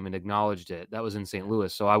that game and acknowledged it. That was in St.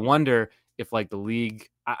 Louis. So I wonder if the league,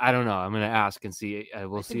 I don't know. I'm going to ask and see.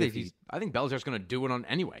 We'll see. I think Belichick's going to do it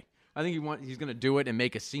anyway. I think he's going to do it and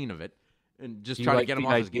make a scene of it and just try to get him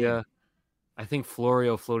off his game. I think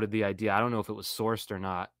Florio floated the idea. I don't know if it was sourced or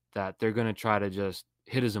not, that they're going to try to just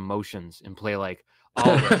hit his emotions and play all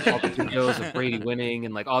the videos of Brady winning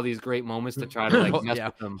and all these great moments to try to mess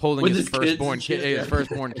with him. Holding his firstborn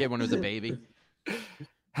kid when he was a baby.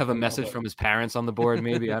 Have a message from his parents on the board,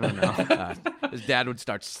 maybe. I don't know. His dad would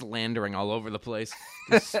start slandering all over the place,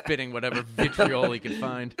 just spitting whatever vitriol he could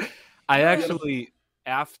find. I actually,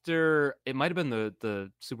 after it might have been the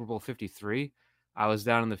Super Bowl 53, I was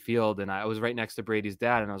down in the field and I was right next to Brady's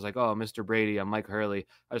dad, and I was like, "Oh, Mr. Brady, I'm Mike Hurley.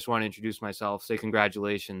 I just want to introduce myself, say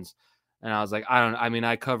congratulations." And I was like,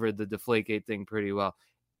 I covered the Deflategate thing pretty well.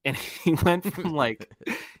 And he went from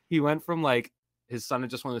like his son had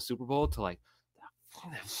just won the Super Bowl to like,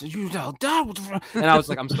 and I was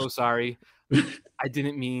like, I'm so sorry. I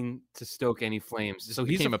didn't mean to stoke any flames. So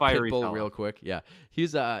he's a fiery pit bull fella. real quick. Yeah.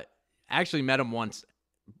 He's actually met him once,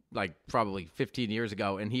 like probably 15 years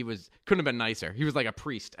ago, and couldn't have been nicer. He was like a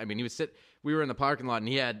priest. I mean, we were in the parking lot, and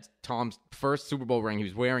he had Tom's first Super Bowl ring. He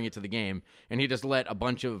was wearing it to the game, and he just let a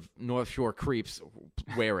bunch of North Shore creeps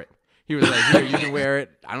wear it. He was like, "Here, you can wear it.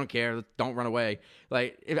 I don't care. Don't run away."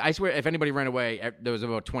 Like, I swear, if anybody ran away, there was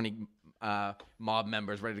about 20 mob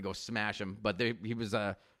members ready to go smash him. But he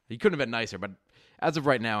couldn't have been nicer. But as of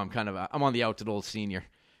right now, I'm on the out to the old senior.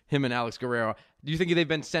 Him and Alex Guerrero. Do you think they've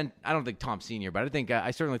been sent? I don't think Tom Senior, but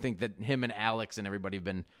I certainly think that him and Alex and everybody have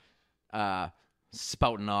been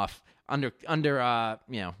spouting off under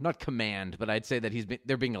not command, but I'd say that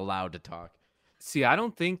they're being allowed to talk. See, I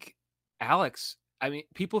don't think Alex. I mean,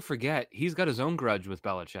 people forget he's got his own grudge with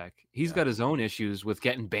Belichick. He's got his own issues with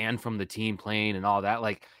getting banned from the team playing and all that.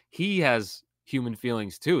 Like, he has human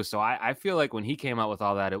feelings too. So I feel like when he came out with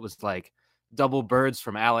all that, it was like double birds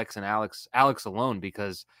from Alex and Alex alone,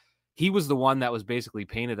 because he was the one that was basically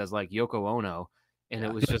painted as like Yoko Ono. And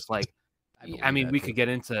it was just like, I mean, we could get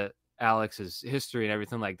into Alex's history and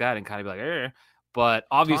everything like that and kind of be like, but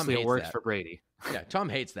obviously it works for Brady. Yeah, Tom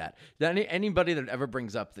hates that. Anybody that ever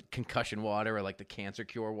brings up the concussion water or like the cancer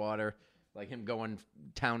cure water, like him going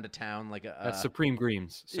town to town, like that's Supreme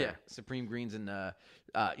Greens. Sir. Yeah, Supreme Greens, and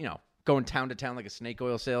going town to town like a snake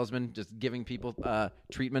oil salesman, just giving people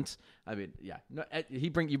treatments. I mean, yeah, no, you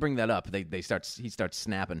bring that up, he starts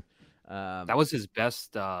snapping. That was his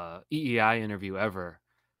best EEI interview ever.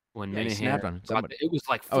 When Minahan snapped on somebody. It was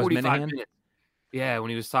like 45 minutes. Yeah, when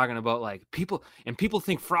he was talking about like people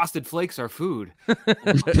think Frosted Flakes are food.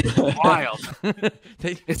 Wild.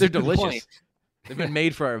 They're delicious. They've been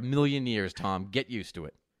made for 1 million years, Tom. Get used to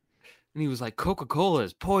it. And he was like, Coca-Cola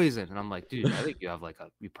is poison. And I'm like, dude, I think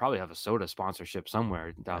you probably have a soda sponsorship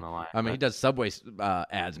somewhere down the line. I mean, he does Subway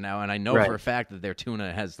ads now, and I know for a fact that their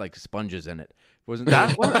tuna has like sponges in it. Wasn't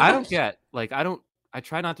that what I don't get? Like, I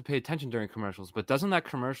try not to pay attention during commercials, but doesn't that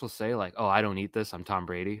commercial say like, "Oh, I don't eat this. I'm Tom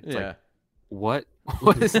Brady"? It's like, what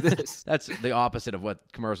is this? That's the opposite of what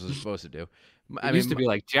commercials are supposed to do. It used to be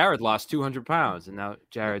like Jared lost 200 pounds, and now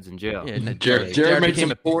Jared's in jail. Yeah, Jared made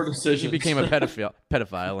some poor decisions. He became a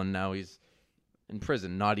pedophile, and now he's in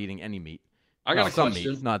prison, not eating any meat. I got a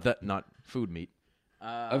question. Meat, not food meat.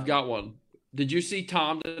 I've got one. Did you see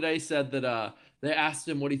Tom today said that they asked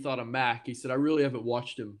him what he thought of Mac? He said, "I really haven't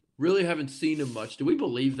watched him. Really haven't seen him much." Do we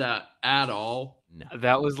believe that at all? No.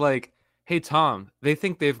 That was like, "Hey, Tom, they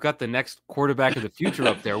think they've got the next quarterback of the future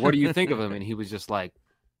up there. What do you think of him?" And he was just like,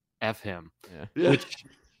 F him. Yeah. Which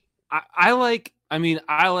I like. I mean,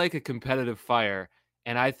 I like a competitive fire,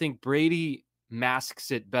 and I think Brady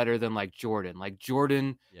masks it better than like Jordan. Like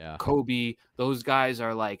Jordan, Kobe, those guys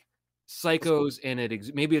are like psychos, and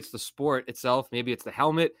maybe it's the sport itself, maybe it's the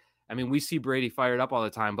helmet. I mean, we see Brady fired up all the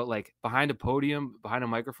time, but like behind a podium, behind a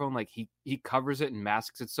microphone, like he covers it and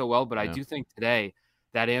masks it so well. But I do think today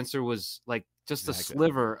that answer was like just a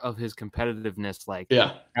sliver of his competitiveness. Like,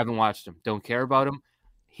 haven't watched him, don't care about him.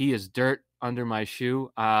 He is dirt under my shoe.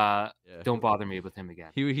 Don't bother me with him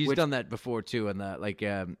again. He's done that before too, and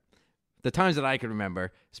the times that I can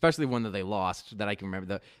remember, especially one that they lost, that I can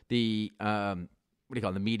remember the what do you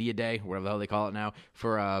call it, the media day, whatever the hell they call it now,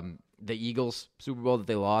 for the Eagles Super Bowl that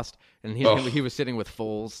they lost, and he was sitting with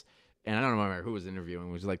Foles, and I don't remember who was interviewing.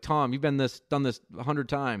 It was like, "Tom, you've done this 100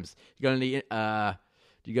 times. You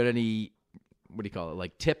got any what do you call it,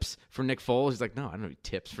 like tips for Nick Foles?" He's like, "No, I don't have any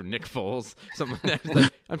tips for Nick Foles." Something like that.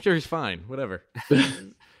 Like, I'm sure he's fine. Whatever.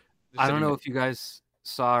 I don't know if you guys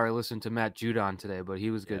saw or listened to Matt Judon today, but he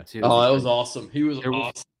was good too. Oh, that was awesome. He was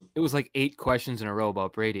awesome. It was like 8 questions in a row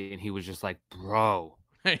about Brady, and he was just like, "Bro,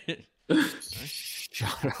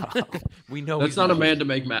 shut up." We know that's not a man to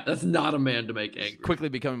make mad. That's not a man to make angry. Quickly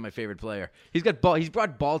becoming my favorite player. He's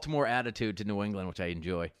brought Baltimore attitude to New England, which I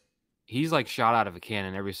enjoy. He's like shot out of a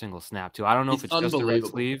cannon every single snap too. I don't know if it's just the red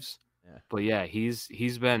sleeves, but yeah, he's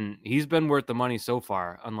been worth the money so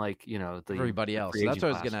far. Unlike everybody else. So that's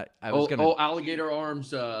what I was gonna. Oh, alligator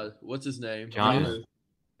arms. What's his name? John.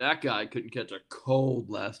 That guy couldn't catch a cold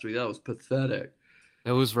last week. That was pathetic.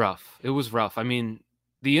 It was rough. I mean,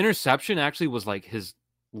 the interception actually was like his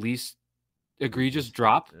least egregious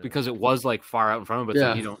drop because it was like far out in front of him, but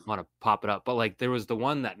then you don't want to pop it up. But like there was the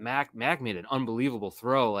one that Mac made an unbelievable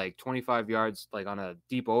throw, like 25 yards, like on a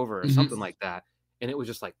deep over or something like that, and it was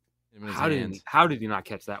just like, how did he not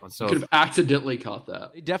catch that one? So could have accidentally caught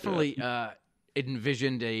that. Definitely.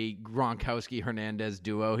 envisioned a Gronkowski-Hernandez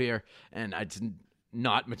duo here, and it's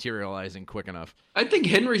not materializing quick enough. I think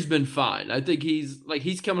Henry's been fine. I think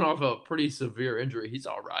he's coming off a pretty severe injury. He's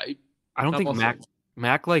all right. I don't think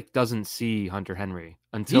Mac like doesn't see Hunter Henry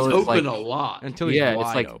until he's it's open like, a lot. Until he's it's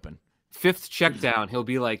wide like open. Fifth check down, he'll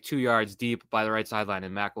be like 2 yards deep by the right sideline,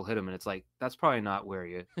 and Mac will hit him, and it's like that's probably not where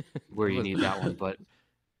you need that one. But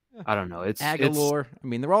I don't know. It's Aguilar. I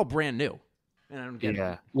mean, they're all brand new. And I don't get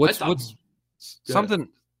it. What's something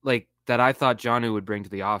like that I thought Jonnu would bring to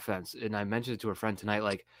the offense, and I mentioned it to a friend tonight.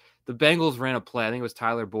 Like the Bengals ran a play. I think it was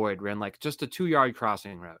Tyler Boyd ran like just a 2-yard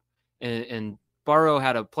crossing route, and Burrow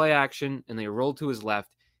had a play action, and they rolled to his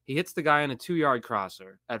left. He hits the guy on a 2-yard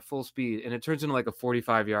crosser at full speed, and it turns into like a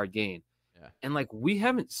 45-yard gain. Yeah. And like we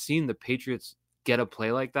haven't seen the Patriots get a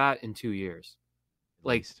play like that in 2 years.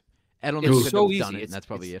 Like Edelman could have done it, and that's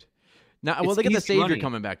probably it. Now, well, they get the Savior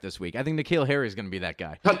coming back this week. I think N'Keal Harry is going to be that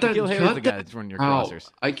guy. N'Keal Harry is the guy that's running your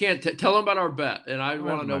crossers. I can't tell him about our bet, and I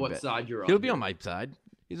want to know what side you're on. He'll be on my side.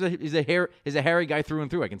 He's a Harry guy through and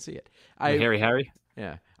through. I can see it. Harry.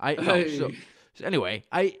 Yeah. So anyway,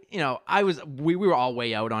 we were all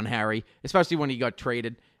way out on Harry, especially when he got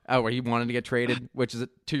traded, or he wanted to get traded, which is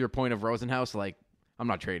to your point of Rosenhaus. Like, I'm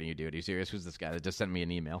not trading you, dude. Are you serious? Who's this guy that just sent me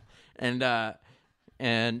an email? And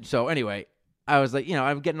so anyway, I was like,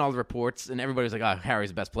 I'm getting all the reports, and everybody's like, oh,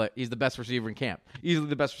 Harry's the best player. He's the best receiver in camp. Easily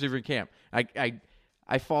the best receiver in camp.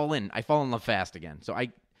 I fall in love fast again. So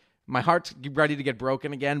my heart's ready to get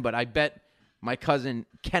broken again, but I bet my cousin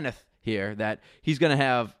Kenneth here that he's going to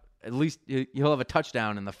have at least he'll have a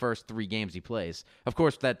touchdown in the first 3 games he plays. Of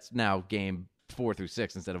course, that's now game 4 through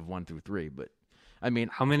 6 instead of 1 through 3. But I mean,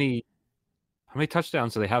 how many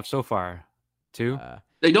touchdowns do they have so far? 2.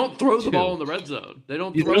 They don't throw the ball in the red zone. They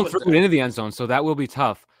don't throw it into the end zone, so that will be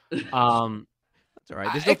tough. That's all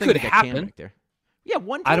right. It could happen. There. Yeah,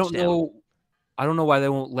 1 touchdown. I don't know why they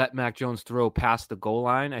won't let Mac Jones throw past the goal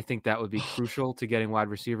line. I think that would be crucial to getting wide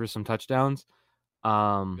receivers some touchdowns.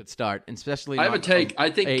 Good start, and especially I have a take.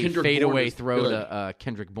 I think Kendrick fadeaway Bourne throw to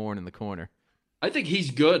Kendrick Bourne in the corner. I think he's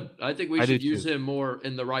good. I think we should use him more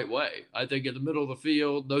in the right way. I think in the middle of the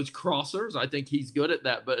field, those crossers, I think he's good at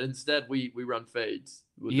that. But instead, we run fades.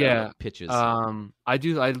 With pitches. I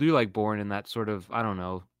do like Bourne in that sort of, I don't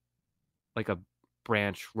know, like a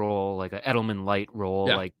branch role, like a Edelman light role,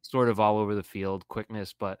 like sort of all over the field,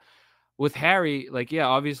 quickness. But with Harry, like,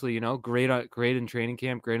 obviously, great in training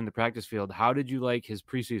camp, great in the practice field. How did you like his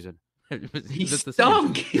preseason? He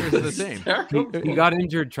stunk. He was the same. He got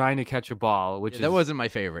injured trying to catch a ball, which that wasn't my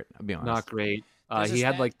favorite. I'll be honest. Not great. He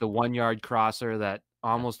had like the 1-yard crosser that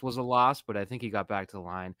almost was a loss, but I think he got back to the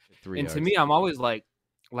line. 3 and yards. To me, I'm always like,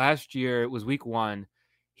 last year it was week 1.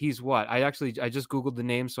 He's what? I just Googled the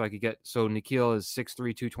name so I could get. So N'Keal is 6'3",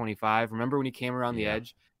 225. Remember when he came around the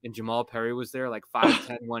edge and Jamal Perry was there, like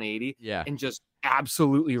 5'10", 180, and just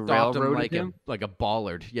absolutely railroaded him like a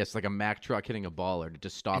bollard. Yes, like a Mack truck hitting a bollard. It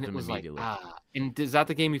just stopped him immediately. And is that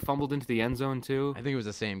the game he fumbled into the end zone too? I think it was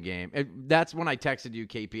the same game. That's when I texted you,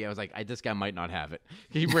 KP. I was like, this guy might not have it.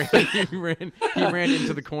 He ran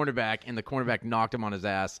into the cornerback, and the cornerback knocked him on his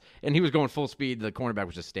ass. And he was going full speed. The cornerback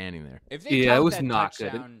was just standing there. If they it was that not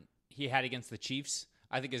touchdown good. He had against the Chiefs,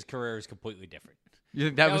 I think his career is completely different. You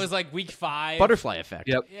think that was like week 5. Butterfly effect.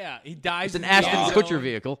 Yep. Yeah, he dives. It's an Ashton Kutcher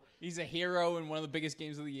vehicle. He's a hero in one of the biggest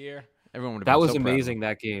games of the year. Everyone would have that been was so amazing,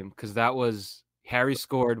 that game, because that was Harry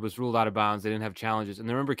scored, was ruled out of bounds. They didn't have challenges. And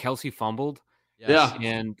remember Kelsey fumbled? Yes. Yeah.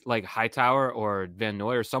 And like Hightower or Van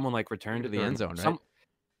Noy or someone like returned to the end zone, right?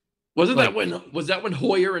 Was that when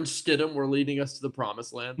Hoyer and Stidham were leading us to the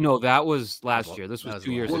promised land? No, that was last year. This was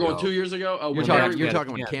 2 years ago. We're going 2 years ago? Oh, you're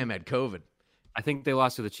talking when Cam had COVID. I think they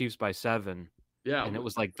lost to the Chiefs by 7. Yeah, and it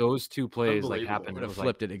was like those 2 plays like happened. It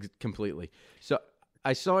flipped it completely. So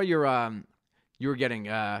I saw you were getting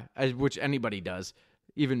which anybody does,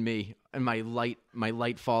 even me and my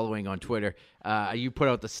light following on Twitter. You put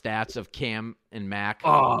out the stats of Cam and Mac.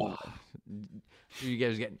 Oh, you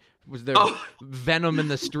guys was there venom in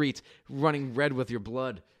the streets, running red with your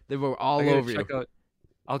blood? They were all over you.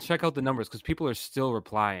 I'll check out the numbers because people are still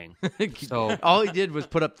replying. So all he did was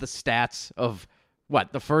put up the stats of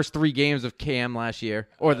the first 3 games of Cam last year,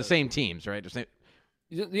 or the same teams, right?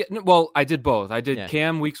 Well, I did both. I did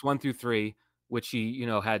Cam weeks 1 through 3, which he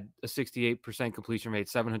had a 68% completion rate,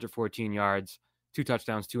 714 yards, 2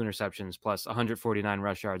 touchdowns, 2 interceptions, plus 149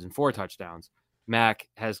 rush yards and 4 touchdowns. Mac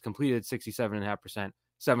has completed 67.5%,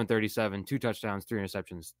 737, 2 touchdowns, 3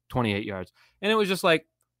 interceptions, 28 yards. And it was just like,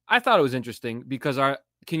 I thought it was interesting because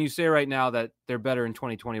can you say right now that they're better in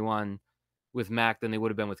 2021 with Mac than they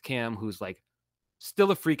would have been with Cam, who's like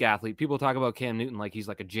still a freak athlete? People talk about Cam Newton like he's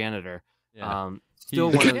like a janitor. Yeah. Still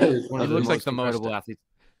He one of the looks like most the most incredible athletes.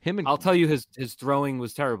 I'll tell you, his throwing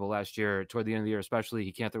was terrible last year. Toward the end of the year, especially,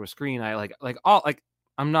 he can't throw a screen.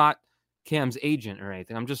 I'm not Cam's agent or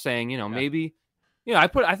anything. I'm just saying, maybe, I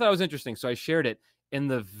thought it was interesting, so I shared it. In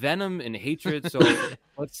the venom and hatred. So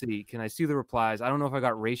let's see. Can I see the replies? I don't know if I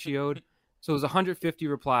got ratioed. So it was 150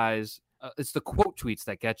 replies. It's the quote tweets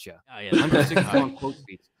that get you. Oh, yeah. 161 quote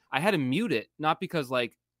tweets. I had to mute it, not because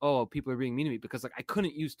people are being mean to me, because I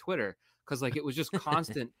couldn't use Twitter because it was just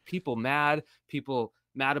constant people mad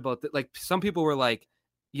about that. Some people were like,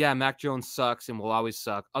 yeah, Mac Jones sucks and will always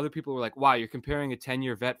suck. Other people were like, wow, you're comparing a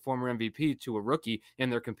 10-year vet former MVP to a rookie and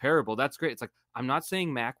they're comparable. That's great. It's like, I'm not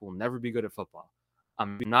saying Mac will never be good at football.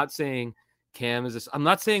 I'm not saying Cam is this. I'm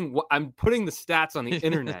not saying what I'm putting the stats on the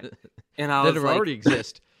internet, and I was that already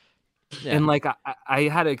exist. Yeah. And I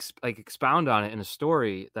had to expound on it in a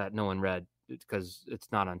story that no one read because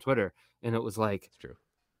it's not on Twitter, and it was it's true.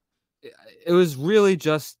 It was really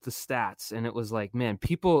just the stats, and it was like, man,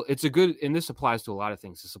 people. It's a good, and this applies to a lot of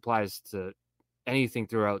things. This applies to anything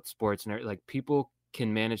throughout sports, and people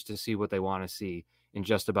can manage to see what they want to see in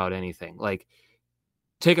just about anything.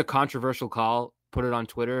 Take a controversial call, put it on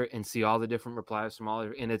Twitter, and see all the different replies from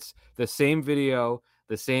and it's the same video,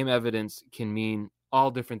 the same evidence can mean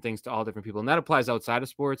all different things to all different people, and that applies outside of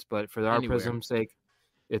sports. But for our prism's sake,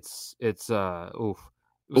 it's oof.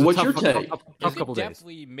 But what's your take? You could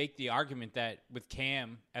definitely make the argument that with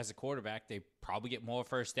Cam as a quarterback, they probably get more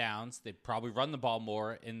first downs. They'd probably run the ball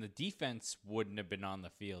more, and the defense wouldn't have been on the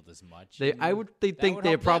field as much. They think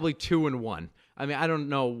they're probably 2-1. I mean, I don't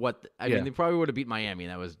know what. I mean, they probably would have beat Miami.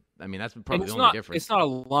 And that's probably the only difference. It's not a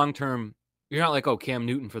long term. You're not like, Cam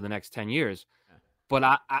Newton for the next 10 years.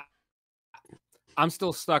 But I'm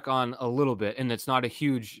still stuck on a little bit, and it's not a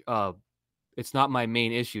huge. It's not my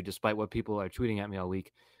main issue, despite what people are tweeting at me all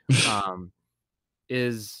week. Did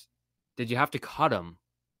you have to cut him?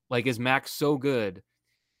 Is Max so good?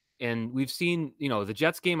 And we've seen, the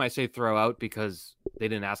Jets game, I say throw out because they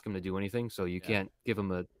didn't ask him to do anything. So you can't give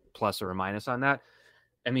him a plus or a minus on that.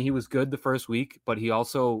 I mean, he was good the first week, but he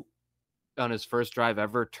also, on his first drive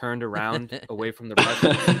ever, turned around away from the rush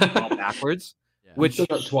ball backwards, which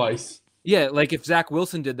twice. Yeah, if Zach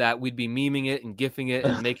Wilson did that, we'd be memeing it and gifing it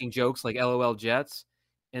and making jokes like LOL Jets.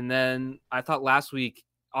 And then I thought last week,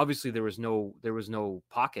 obviously there was no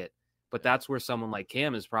pocket, but that's where someone like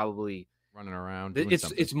Cam is probably running around.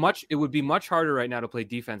 It would be much harder right now to play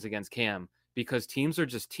defense against Cam because teams are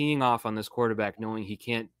just teeing off on this quarterback knowing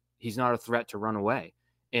he's not a threat to run away.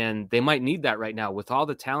 And they might need that right now with all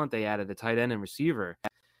the talent they added, the tight end and receiver.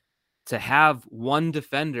 To have one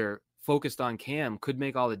defender focused on Cam could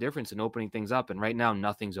make all the difference in opening things up. And right now,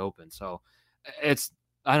 nothing's open. So I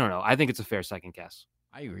don't know. I think it's a fair second guess.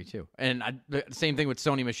 I agree too. And the same thing with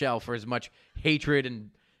Sony Michel for as much hatred and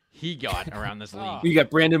he got around this league. You got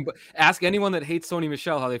Brandon. Ask anyone that hates Sony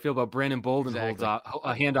Michel how they feel about Brandon Bolden holds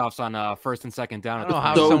handoffs on first and second down. I don't know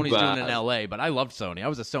how Sony's doing in LA, but I loved Sony. I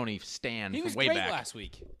was a Sony stan he was way great back last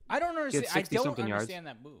week. I don't understand. I don't understand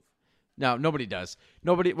that move. No, nobody does.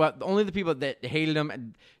 Nobody. Well, only the people that hated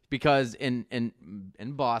him because in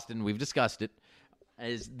Boston, we've discussed it,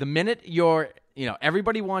 is the minute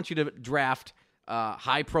everybody wants you to draft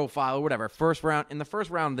high profile or whatever in the first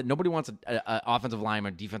round that nobody wants an offensive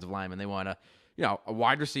lineman, defensive lineman. They want a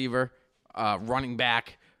wide receiver, running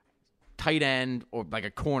back, tight end, or like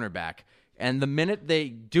a cornerback. And the minute they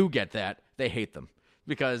do get that, they hate them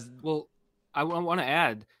because I want to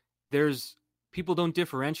add people don't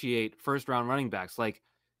differentiate first round running backs.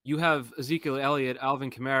 You have Ezekiel Elliott, Alvin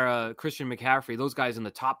Kamara, Christian McCaffrey, those guys in the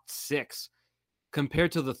top 6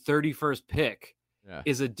 compared to the 31st pick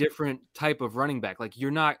is a different type of running back.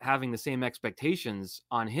 You're not having the same expectations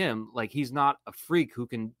on him. He's not a freak who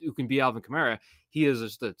can be Alvin Kamara. He is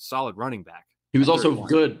just a solid running back. He was also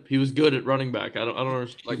good. He was good at running back. I don't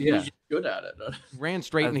understand. He was good at it. Ran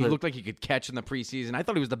straight and he looked like he could catch in the preseason. I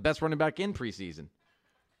thought he was the best running back in preseason.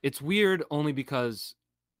 It's weird only because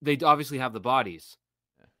they obviously have the bodies.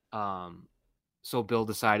 So Bill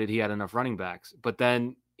decided he had enough running backs, but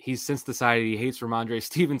then he's since decided he hates Ramondre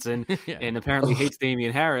Stevenson and apparently hates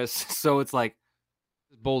Damian Harris. So it's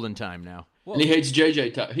Bolden time now. And he hates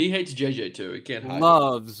JJ. He hates JJ too. He can't hide.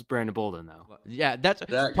 Loves Brandon Bolden though. Yeah, that's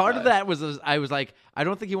part of that was I was like, I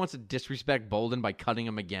don't think he wants to disrespect Bolden by cutting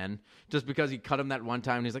him again, just because he cut him that one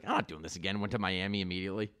time and he's like, I'm not doing this again. Went to Miami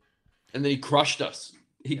immediately, and then he crushed us.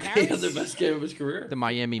 He had the best game of his career. The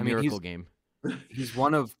Miami Miracle game. He's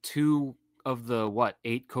one of 2 of the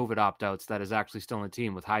 8 COVID opt-outs that is actually still on the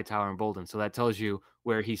team with Hightower and Bolden. So that tells you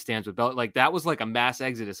where he stands with Bell. Like that was like a mass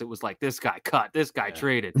exodus. It was like this guy cut, this guy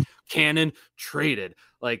traded, Cannon traded,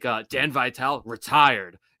 like Dan Vitale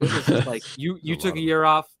retired. It was just like you took a year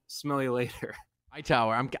off. Smell you later.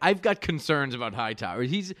 Hightower. I've got concerns about Hightower.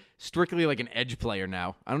 He's strictly like an edge player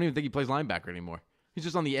now. I don't even think he plays linebacker anymore. He's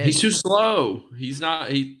just on the edge. He's too slow. He's not.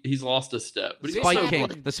 He's lost a step. But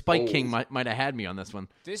The Spike King might have had me on this one.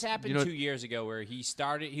 This happened 2 years ago where he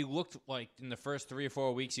started. He looked like in the first 3 or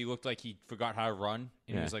 4 weeks, he looked like he forgot how to run,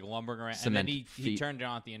 and he was like lumbering around. Cement and then he feet. turned it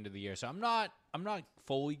on at the end of the year. So I'm not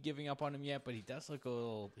fully giving up on him yet, but he does look a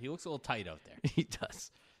little. He looks a little tight out there. He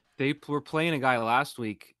does. They were playing a guy last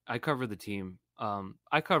week. I cover the team.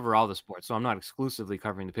 I cover all the sports, so I'm not exclusively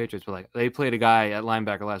covering the Patriots. But like they played a guy at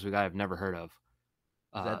linebacker last week I have never heard of.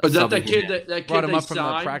 Is that kid that brought him they up from the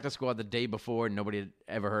signed? practice squad the day before, and nobody had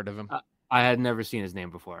ever heard of him? I had never seen his name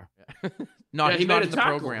before. Not, he he's made not a in the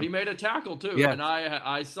tackle. program. He made a tackle too, Yeah. and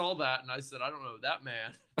I saw that, and I said, I don't know that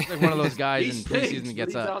man. He's like one of those guys He in stinks, preseason but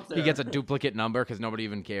gets he's out he there. gets a duplicate number because nobody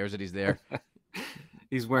even cares that he's there.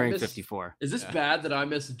 He's wearing I miss- 54. Is this bad that I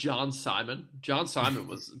miss John Simon? John Simon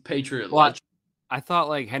was a Patriot. Well, legend. I thought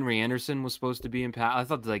like Henry Anderson was supposed to be in I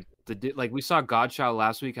thought like we saw Godchild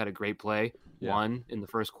last week had a great play, one in the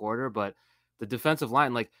first quarter, but the defensive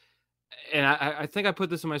line, like, and I think I put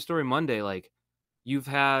this in my story Monday, like you've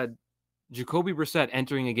had Jacoby Brissett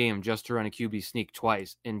entering a game just to run a QB sneak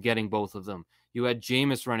twice and getting both of them. You had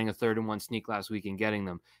Jameis running a 3rd and 1 sneak last week and getting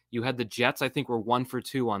them. You had the Jets, I think, were 1 for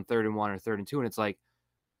 2 on 3rd and 1 or 3rd and 2, and it's like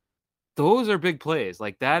those are big plays.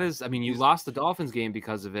 Like that is, I mean, you lost the Dolphins game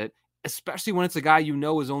because of it. Especially when it's a guy you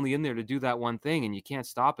know is only in there to do that one thing and you can't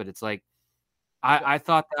stop it. It's like I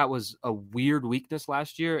thought that was a weird weakness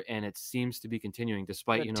last year, and it seems to be continuing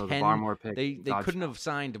despite the Barmore pick. They couldn't have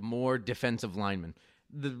signed more defensive linemen.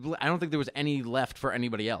 I don't think there was any left for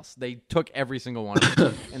anybody else. They took every single one of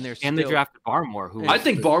them, and they drafted Barmore. Who I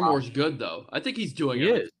think Barmore's good though. I think he's doing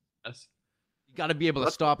it. You got to be able to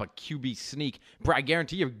stop a QB sneak. I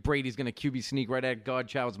guarantee you, Brady's going to QB sneak right at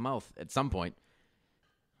Godchild's mouth at some point.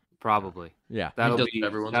 Probably. Yeah.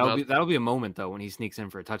 That'll be a moment though when he sneaks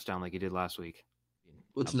in for a touchdown like he did last week.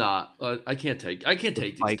 Let's not. I can't take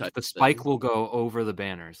these types the spike will go over the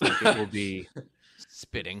banners. Like it will be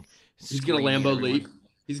spitting. He's gonna Lambo leap.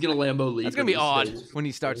 He's gonna Lambo leap. That's gonna be odd when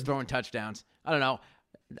he starts throwing touchdowns. I don't know.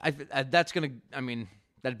 That's gonna. I mean,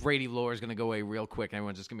 that Brady lore is gonna go away real quick, and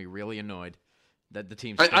everyone's just gonna be really annoyed that the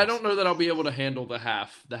team. I don't know that I'll be able to handle the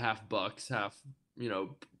half Bucks, half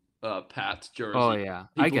Pat's jersey. Oh yeah,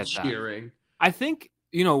 People I get cheering. That. I think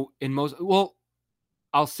in most. Well,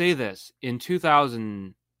 I'll say this: in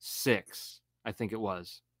 2006, I think it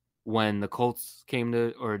was when the Colts came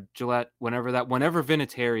to or Gillette, whenever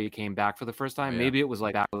Vinatieri came back for the first time. Maybe it was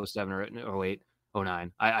like 07 or 08,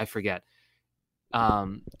 09. I forget.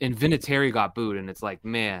 And Vinatieri got booed, and it's like,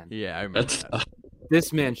 man, yeah, I remember that.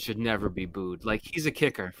 This man should never be booed. Like he's a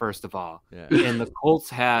kicker, first of all, yeah. And the Colts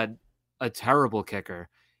had a terrible kicker.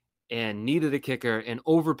 And needed a kicker and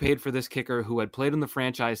overpaid for this kicker who had played on the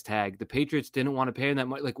franchise tag. The Patriots didn't want to pay him that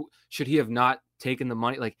money. Like, should he have not taken the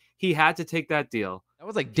money? Like, he had to take that deal. That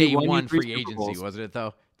was like day one free agency, wasn't it,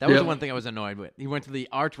 though? That was the one thing I was annoyed with. He went to the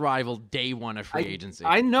arch rival day one of free agency.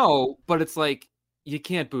 I know, but it's like, you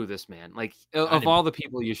can't boo this man. Like, of all the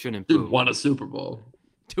people you shouldn't boo. Dude won a Super Bowl.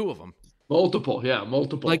 2 of them. Multiple.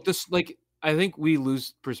 Like, I think we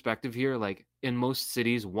lose perspective here. Like, in most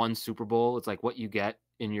cities, 1 Super Bowl, it's like what you get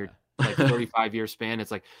in your 35-year span. It's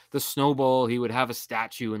like the Snow Bowl, he would have a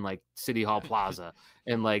statue in like City Hall Plaza,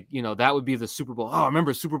 and like that would be the Super Bowl. Oh, I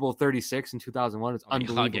remember Super Bowl 36 in 2001. It's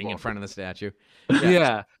unbelievable. Hugging in front of the statue.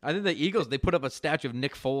 Yeah. I think the Eagles, they put up a statue of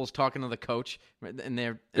Nick Foles talking to the coach, and and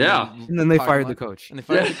then they fired the coach. And they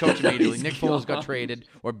fired the coach immediately. Nick Foles got traded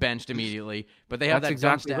or benched immediately, but they have that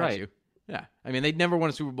exactly dumb statue. Right. Yeah, I mean, they'd never won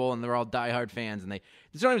a Super Bowl, and they're all diehard fans, and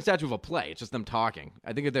it's not even a statue of a play. It's just them talking.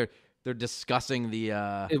 I think they're discussing the.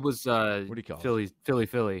 It was what do you call it?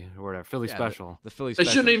 Philly or whatever. Philly special. The Philly They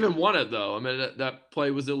special. shouldn't even won it though. I mean, that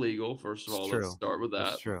play was illegal. First of all, true. Let's start with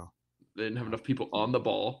that. That's true. They didn't have enough people on the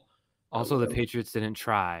ball. Also, the Patriots didn't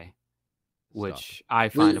try, which I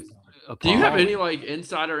find appalling. Do you have any like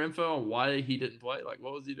insider info on why he didn't play? Like,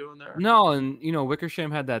 what was he doing there? No, and Wickersham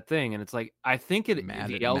had that thing, and it's like I think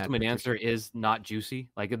the ultimate answer is not juicy.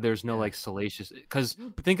 Like, there's no like salacious. Because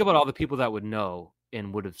think about all the people that would know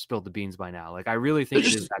and would have spilled the beans by now. Like, I really think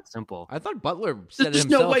it is that simple. I thought Butler said it There's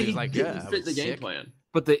himself. no way he like, didn't fit the game plan.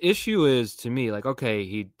 But the issue is, to me, like, okay,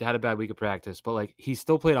 he had a bad week of practice, but like he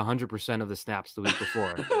still played 100% of the snaps the week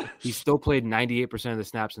before. He still played 98% of the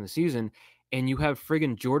snaps in the season. and you have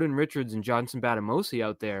friggin' Jordan Richards and Johnson Batamosi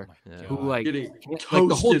out there who like getting the whole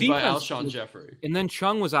toasted by defense. Alshon Jeffrey. And then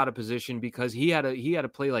Chung was out of position because he had to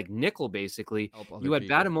play like nickel basically. You had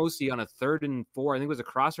Batamosi on a 3rd and 4. I think it was a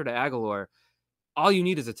crosser to Aguilar. All you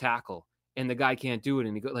need is a tackle, and the guy can't do it.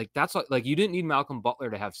 And that's like you didn't need Malcolm Butler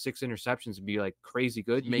to have 6 interceptions and be like crazy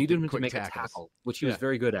good. You needed him to make a tackle, which he was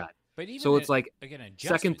very good at. But even so it's like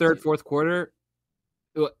second, third, fourth quarter,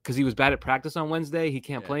 because he was bad at practice on Wednesday, he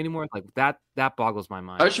can't play anymore. Like that boggles my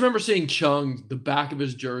mind. I just remember seeing Chung the back of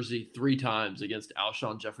his jersey 3 times against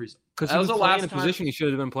Alshon Jeffrey's. Because he was the last position he should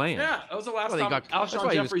have been playing. Yeah, that was the last time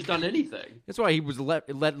Alshon Jeffrey's done anything. That's why he was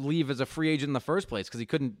let leave as a free agent in the first place, because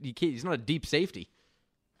he's not a deep safety.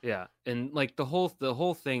 Yeah, and like the whole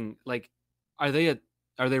thing, like, are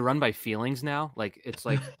they run by feelings now? Like it's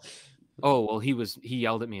like, oh well, he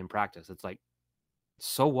yelled at me in practice. It's like,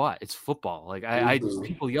 so what? It's football. Like I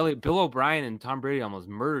people yell at Bill O'Brien and Tom Brady almost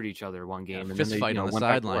murdered each other one game. And fist fight on the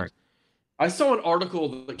sideline. I saw an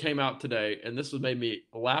article that came out today, and this made me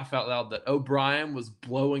laugh out loud, that O'Brien was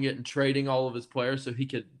blowing it and trading all of his players so he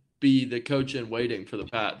could be the coach in waiting for the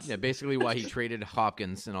Pats. Yeah, basically why he traded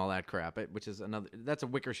Hopkins and all that crap, which is that's a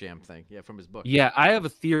Wickersham thing. Yeah, from his book. Yeah, I have a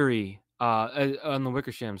theory on the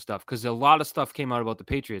Wickersham stuff, because a lot of stuff came out about the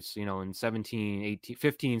Patriots, in 17, 18,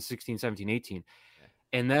 15, 16, 17, 18.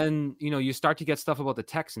 And then, you start to get stuff about the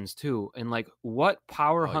Texans too. And like, what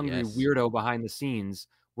power-hungry weirdo behind the scenes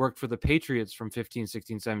worked for the Patriots from 15,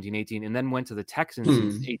 16, 17, 18, and then went to the Texans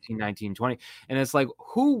in 18, 19, 20. And it's like,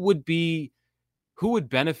 who would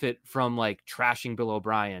benefit from like trashing Bill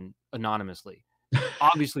O'Brien anonymously?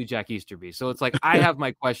 Obviously Jack Easterby. So it's like, I have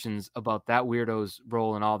my questions about that weirdo's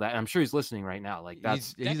role and all that. And I'm sure he's listening right now. Like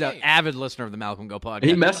he's an avid listener of the Malcolm Go podcast.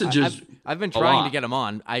 He messages. I've been trying to get him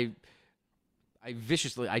on. I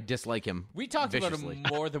dislike him. We talked about him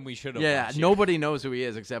more than we should have. Yeah, nobody knows who he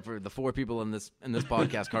is except for the 4 people in this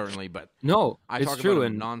podcast currently. But no, I talk about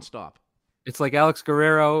him nonstop. It's like Alex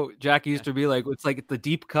Guerrero, Jack Easterby. Like it's like the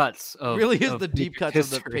deep cuts. Of, really is the deep cuts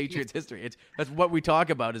history. Of the Patriots history. That's what we talk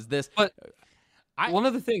about. Is this? But one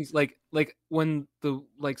of the things, like when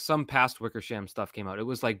some past Wickersham stuff came out, it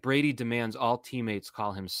was like Brady demands all teammates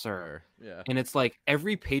call him sir. Yeah, and it's like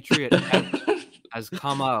every Patriot has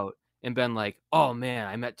come out and been like, oh man,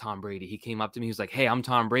 I met Tom Brady. He came up to me. He was like, hey, I'm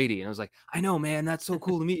Tom Brady. And I was like, I know, man, that's so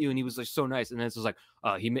cool to meet you. And he was like, so nice. And then it was like,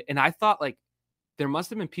 and I thought like there must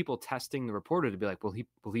have been people testing the reporter to be like, will he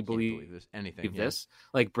believe anything? This?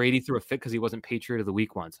 Like Brady threw a fit because he wasn't Patriot of the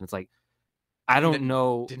Week once. And it's like, I don't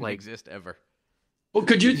know. Didn't like, exist ever. Well,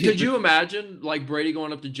 could you imagine like Brady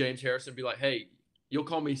going up to James Harrison and be like, hey, you'll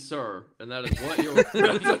call me sir, and that is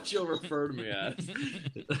what you'll refer to me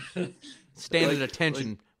as. Stand at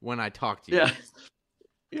attention when I talk to you.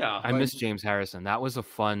 Yeah. I miss James Harrison. That was a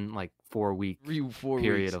fun 4-week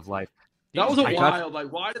period of life. That was wild.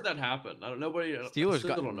 Like, why did that happen? Nobody. Steelers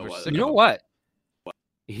don't know why. You know what?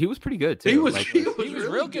 He was pretty good too. He was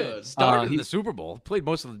real good. Started in the Super Bowl. Played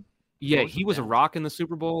most of the. Yeah, he was a rock in the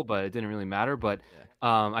Super Bowl, but it didn't really matter. But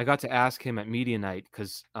I got to ask him at media night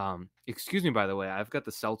because, excuse me, by the way, I've got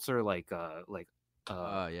the seltzer the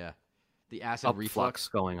acid reflux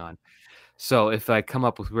going on. So if I come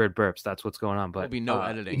up with weird burps, that's what's going on. But there'll be no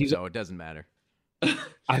editing, so it doesn't matter.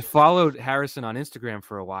 I followed Harrison on Instagram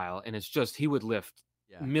for a while, and it's just he would lift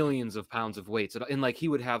millions of pounds of weights, and he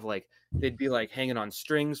would have they'd be hanging on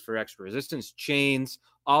strings for extra resistance, chains,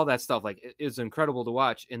 all that stuff. It's incredible to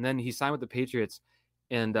watch. And then he signed with the Patriots,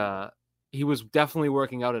 and he was definitely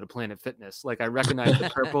working out at a Planet Fitness. I recognized the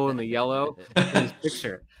purple and the yellow in his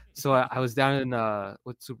picture. So I was down in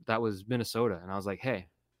that was Minnesota, and I was like, hey,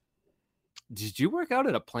 did you work out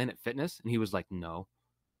at a Planet Fitness? And he was like, no.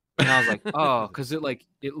 And I was like, oh, because it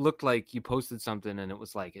looked like you posted something and it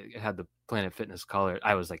was it had the Planet Fitness color.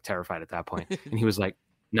 I was terrified at that point. And he was like,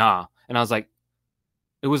 nah. And I was like,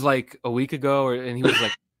 it was a week ago, and he was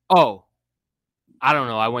like, oh, I don't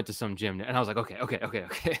know. I went to some gym, and I was like, okay.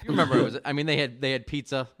 You remember they had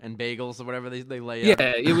pizza and bagels or whatever they lay. Yeah,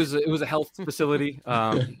 it was a health facility.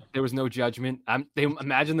 There was no judgment. They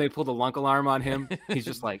pulled a lunk alarm on him. He's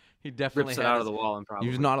just he definitely rips it out of the wall. And probably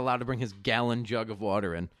he was not allowed to bring his gallon jug of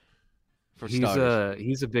water in. He's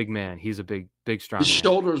a big man. He's a big strong. His man.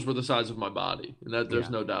 shoulders were the size of my body, and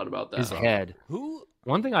there's no doubt about that. His head.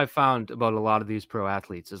 One thing I found about a lot of these pro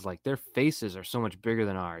athletes is their faces are so much bigger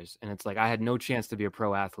than ours, and it's I had no chance to be a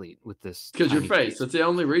pro athlete with this. Because your face. That's the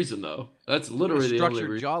only reason, though. That's literally the only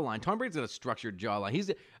reason. Structured jawline. Tom Brady's got a structured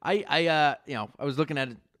jawline. I was looking at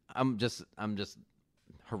it. I'm just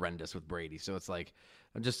horrendous with Brady. So it's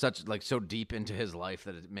I'm just so deep into his life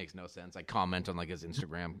that it makes no sense. I comment on his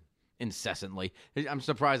Instagram incessantly. I'm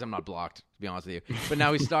surprised I'm not blocked, to be honest with you. But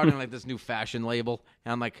now he's starting like this new fashion label,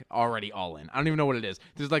 and I'm like already all in. I don't even know what it is.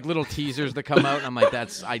 There's like little teasers that come out, and I'm like,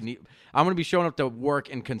 I'm gonna be showing up to work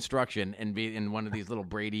in construction and be in one of these little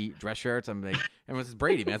Brady dress shirts. I'm like, everyone's says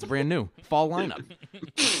Brady, man. It's brand new fall lineup.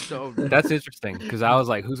 So that's interesting because I was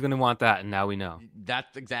like, who's gonna want that? And now we know.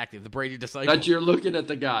 That's exactly the Brady disciple. That you're looking at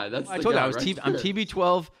the guy. That's I the told guy. you I'm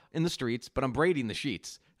TB12 in the streets, but I'm Brady in the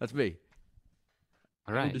sheets. That's me.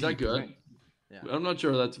 All right. Is that good? Yeah. I'm not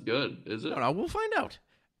sure that's good. Is it? No, we'll find out.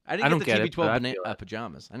 I don't didn't get get the it, TB12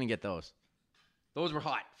 pajamas. I didn't get those. Those were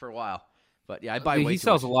hot for a while. But yeah, I buy way He too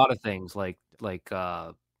sells much. a lot of things like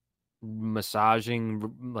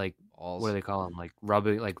massaging, like Balls. what do they call them? Like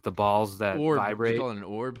rubbing, like the balls that orb. vibrate. You call it an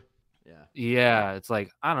orb? Yeah. Yeah, it's like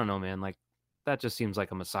I don't know, man. Like that just seems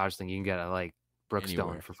like a massage thing you can get at like Brookstone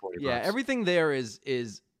Anywhere. for $40. Yeah, everything there is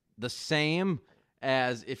the same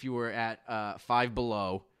as if you were at Five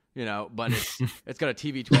Below, but it's got a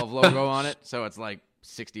TB12 logo on it, so it's like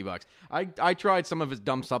 $60. I tried some of his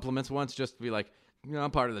dumb supplements once just to be like,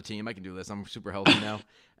 I'm part of the team. I can do this. I'm super healthy now.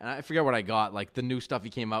 And I forget what I got, like the new stuff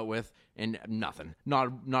he came out with, and nothing.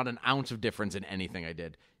 Not an ounce of difference in anything I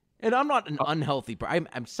did. And I'm not an unhealthy person.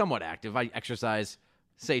 I'm somewhat active. I exercise,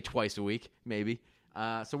 say, twice a week, maybe.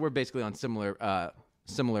 So we're basically on similar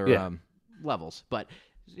levels. But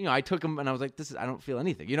I took them and I was like, I don't feel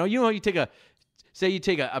anything. You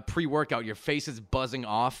take a pre-workout, your face is buzzing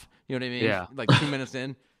off. You know what I mean? Yeah. Like 2 minutes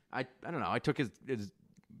in. I don't know. I took his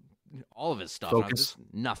all of his stuff. And I was Focus.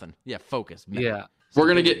 just nothing. Yeah, focus. Yeah. We're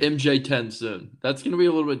gonna get MJ10 soon. That's gonna be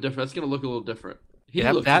a little bit different. That's gonna look a little different. He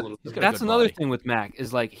looks a little different. That's good another body. thing with Mac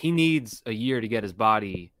is like he needs a year to get his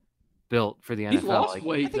body built for the NFL. He's lost Like,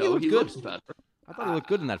 weight I think he though. looked He good. looks better. I thought he looked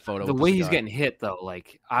good in that photo. the with way the he's cigar. getting hit though,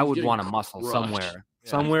 like I He's would getting want a muscle crushed. somewhere.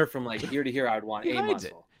 Somewhere from like here to here, I would want He a hides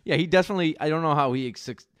it. muscle. Yeah, he definitely. I don't know how he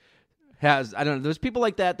has. I don't know. There's people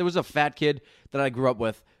like that. There was a fat kid that I grew up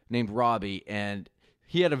with named Robbie, and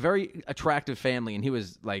he had a very attractive family, and he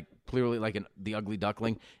was like clearly like the ugly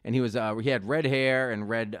duckling, and he had red hair and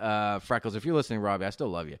red freckles. If you're listening, Robbie, I still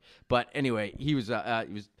love you. But anyway, he was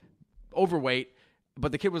overweight,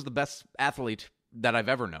 but the kid was the best athlete that I've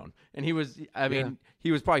ever known, and he was. I mean,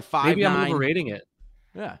 he was probably 5'9". Maybe I'm overrating it.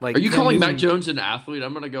 Yeah. Like, Are you Cam calling Mac Newton- Jones an athlete?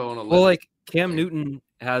 I'm gonna go on a Well, limb. like Cam Newton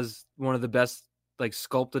has one of the best like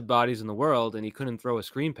sculpted bodies in the world, and he couldn't throw a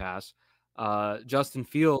screen pass. Justin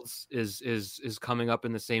Fields is coming up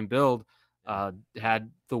in the same build.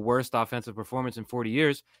 Had the worst offensive performance in 40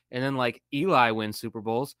 years, and then like Eli wins Super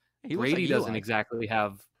Bowls. He looks Brady like doesn't Eli. exactly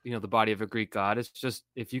have the body of a Greek god. It's just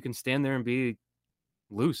if you can stand there and be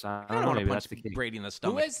loose. I I don't don't know. want to Maybe punch that's the key. Brady in the Who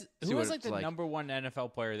stomach. is See what like it's the number one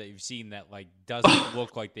NFL player that you've seen that like doesn't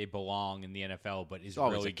look like they belong in the NFL, but is It's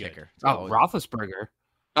always really a good? kicker. It's Oh, always- Roethlisberger.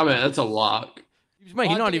 I mean, that's a lock. He might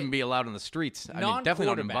Well, I not think even be allowed in the streets. I mean, definitely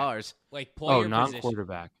not in Non-quarterback. bars. Like player Oh, position.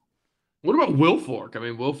 non-quarterback. What about Will Fork? I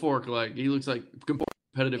mean, Will Fork, like he looks like a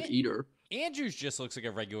competitive eater. Andrews just looks like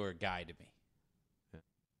a regular guy to me.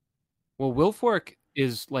 Well, Will Fork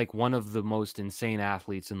is like one of the most insane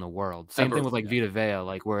athletes in the world. Same Ever. thing with like Vita Vea,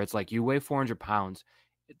 like where it's like you weigh 400 pounds,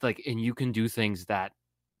 it's like, and you can do things that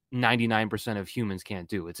 99% of humans can't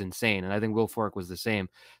do. It's insane. And I think Will Fork was the same.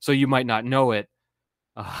 So you might not know it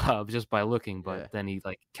just by looking, but Yeah. then he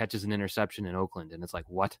like catches an interception in Oakland, and it's like,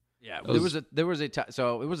 what? Yeah, That there was a time.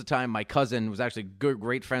 So it was a time my cousin was actually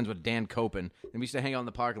great friends with Dan Copen, and we used to hang out in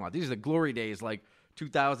the parking lot. These are the glory days, like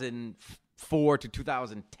 2004 to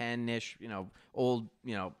 2010 ish. Old,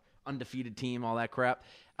 undefeated team, all that crap.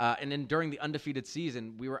 And then during the undefeated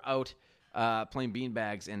season, we were out playing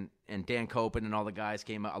beanbags, and Dan Copen and all the guys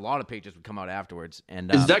came out. A lot of pages would come out afterwards.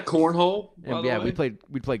 And Is that cornhole? by and the yeah, way?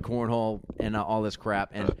 we played cornhole and all this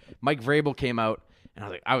crap. And Mike Vrabel came out,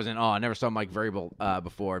 and I was in awe. I never saw Mike Vrabel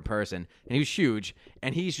before in person, and he was huge.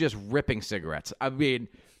 And he's just ripping cigarettes. I mean,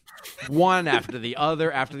 one after the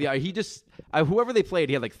other after the other. He just whoever they played,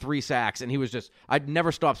 he had like 3 sacks, and he was just. I'd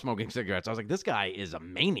never stopped smoking cigarettes. I was like, this guy is a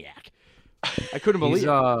maniac. I couldn't believe He's,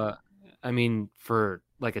 it. I mean, for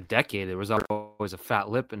like a decade, there was always a fat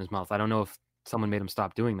lip in his mouth. I don't know if someone made him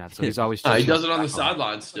stop doing that. So he's always. He chewing does it on the tobacco.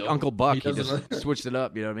 sidelines still. Uncle Buck, he doesn't- just switched it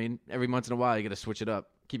up. You know what I mean? Every once in a while, you got to switch it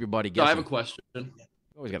up. Keep your body So guessing. I have a question.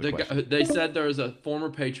 Always got a question. They said there's a former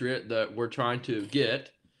Patriot that we're trying to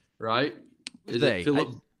get, right? Is They. it Philip?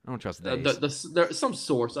 I don't trust Uh, these. there's some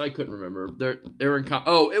source I couldn't remember. They're in.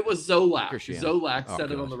 Oh, it was Zolak. Cristiano. Zolak Oh,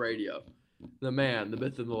 said it God. on the radio. The man, the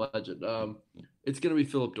myth, and the legend. It's gonna be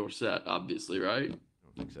Philip Dorsett, obviously, right?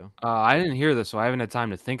 I don't think so. I didn't hear this, so I haven't had time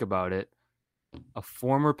to think about it. A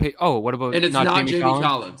former what about? And it's not Jamie Collins?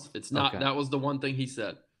 Collins. It's not. Okay. That was the one thing he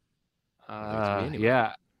said.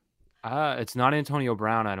 Yeah. It's not Antonio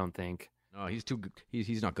Brown, I don't think. No, he's too good.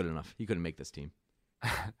 He's not good enough. He couldn't make this team.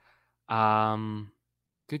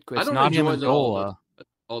 Good question. I It's don't not enjoy Amendola.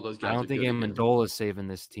 all those guys. I don't think Amendola is saving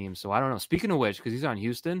this team. So I don't know. Speaking of which, because he's on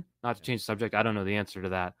Houston, not to change the subject, I don't know the answer to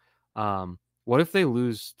that. What if they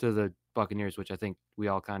lose to the Buccaneers, which I think we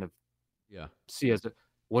all kind of see as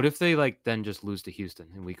what if they then just lose to Houston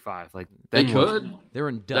in week 5? Like They then could. They're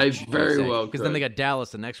in Dutch. They very well because then they got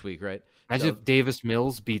Dallas the next week, right? Imagine if Davis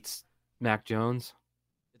Mills beats Mac Jones.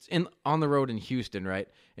 It's on the road in Houston, right?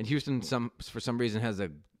 And Houston for some reason has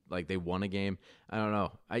they won a game. I don't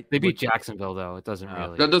know. They beat Jacksonville though. It doesn't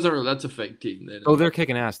really. That doesn't really. That's a fake team. They're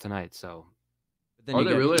kicking ass tonight. So. Are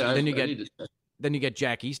they really? Then you get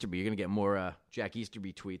Jack Easterby. You're gonna get more Jack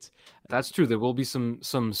Easterby tweets. That's true. There will be some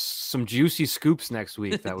juicy scoops next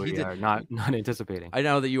week that we are not anticipating. I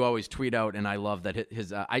know that you always tweet out, and I love that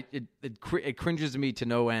his. It cringes me to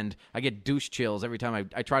no end. I get douche chills every time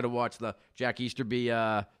I try to watch the Jack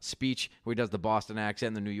Easterby speech where he does the Boston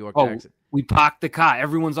accent, the New York accent. We parked the car.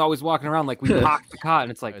 Everyone's always walking around like we parked the car, and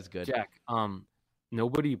it's like, that's good. Jack,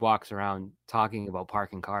 nobody walks around talking about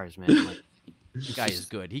parking cars, man. Like, the guy is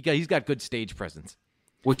good. He's got good stage presence.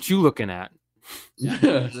 What you looking at?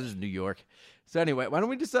 This is New York. So anyway, why don't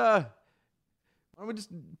we just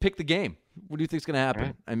pick the game? What do you think's gonna happen?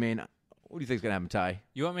 Right. I mean, what do you think's gonna happen, Ty?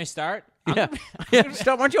 You want me to start? Yeah. Why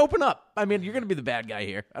don't you open up? I mean, you're gonna be the bad guy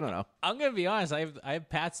here. I don't know. I'm gonna be honest. I have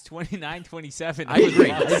Pats 29-27. I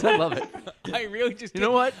agree. I love it. I really just. You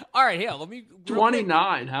know what? All right, here. Let me.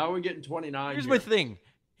 29. How are we getting 29?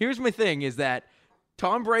 Here's my thing is that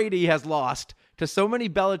Tom Brady has lost to so many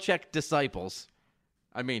Belichick disciples.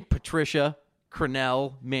 I mean, Patricia,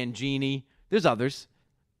 Cornell, Mangini. There's others.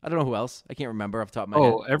 I don't know who else. I can't remember off the top of my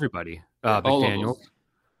head. Oh, everybody. All of McDaniels. them.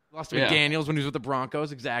 Lost to McDaniels when he was with the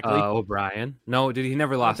Broncos. Exactly. O'Brien. No, did he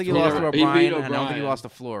never lost? I don't think he lost to O'Brien, and I don't think he O'Brien. lost to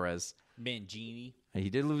Flores. Mangini. He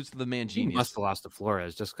did lose to the He Mangini. must have lost to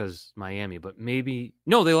Flores just because Miami, but maybe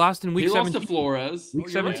no. They lost in week He 17. lost to Flores. Week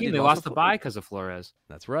you're 17, right. they They lost lost the to bye because of Flores.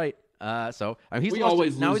 That's right. So I mean, We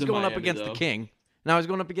always now lose he's in going up Miami, against though. the King. Now he's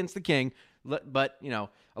going up against the King. But a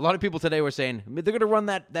lot of people today were saying they're going to run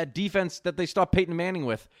that defense that they stopped Peyton Manning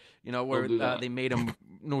with. Where do that. they made him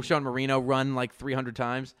Sean Marino run like 300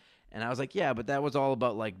 times. And I was like, yeah, but that was all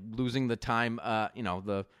about like losing the time.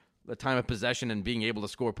 The time of possession and being able to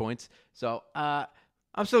score points. So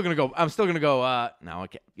I'm still gonna go. No,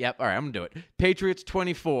 okay. Yep. All right, I'm gonna do it. Patriots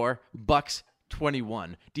 24, Bucks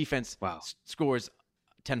 21. Defense scores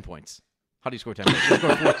 10 points. How do you score 10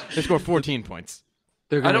 points? They score 14 points.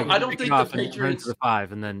 I don't think the Patriots to the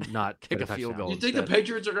 5 and then not Kick get a field touchdown. goal. You think the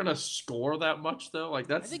Patriots are going to score that much though?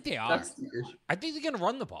 Like I think they are. That's the issue. I think they're gonna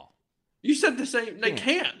run the ball. You said the same. They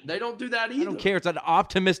can't. They don't do that either. I don't care. It's an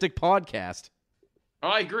optimistic podcast.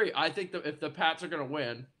 I agree. I think that if the Pats are going to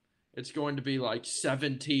win, it's going to be like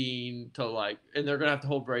 17 to and they're going to have to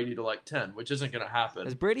hold Brady to 10, which isn't going to happen.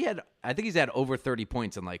 Has Brady had? I think he's had over 30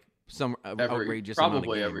 points in some outrageous amount of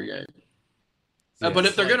probably game. every game. Yeah, but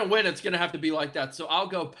if they're like- going to win, it's going to have to be like that. So I'll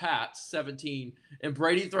go Pats 17, and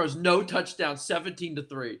Brady throws no touchdown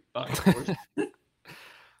 17-3.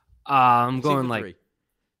 I'm going 16-3.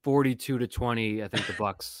 42-20. I think the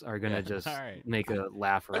Bucks are gonna just All right. make a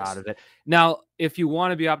laugher out of it. Now, if you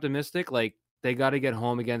want to be optimistic, they got to get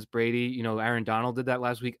home against Brady. Aaron Donald did that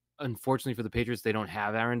last week. Unfortunately for the Patriots, they don't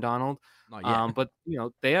have Aaron Donald. Not yet. But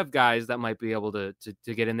they have guys that might be able to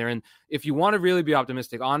get in there. And if you want to really be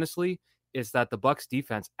optimistic, honestly, it's that the Bucks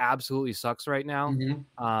defense absolutely sucks right now.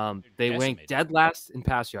 Mhm. They They're rank decimated. dead last in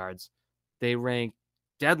pass yards. They rank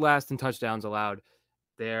dead last in touchdowns allowed.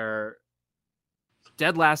 They're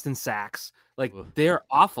dead last in sacks. Ugh. They're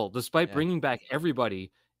awful despite Yeah. bringing back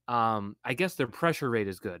everybody. I guess their pressure rate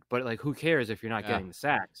is good, but who cares if you're not getting the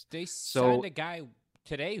sacks? They So- signed a guy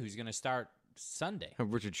today who's gonna start Sunday.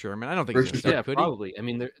 Richard Sherman. I don't think he's going to start. Yeah, Could he? probably. I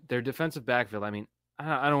mean, their defensive backfield. I mean,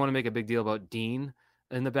 I don't want to make a big deal about Dean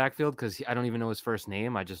in the backfield because I don't even know his first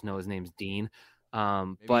name. I just know his name's Dean.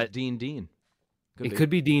 Maybe But it's Dean. it could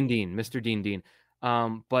be Dean, Mr. Dean.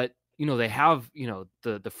 But they have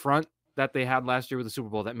the front that they had last year with the Super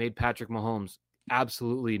Bowl that made Patrick Mahomes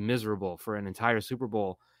absolutely miserable for an entire Super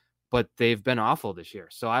Bowl. But they've been awful this year.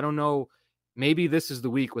 So I don't know. Maybe this is the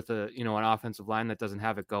week with an offensive line that doesn't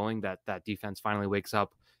have it going, that defense finally wakes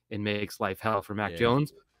up and makes life hell for Mac Yeah.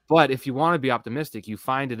 Jones. But if you want to be optimistic, you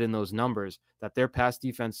find it in those numbers that their pass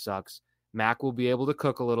defense sucks. Mac will be able to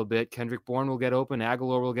cook a little bit. Kendrick Bourne will get open.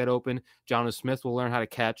 Aguilar will get open. Jonnu Smith will learn how to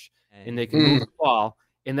catch, and they can move the ball.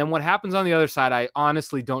 And then what happens on the other side, I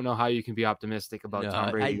honestly don't know how you can be optimistic about No,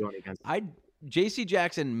 Tom Brady going against them. J.C.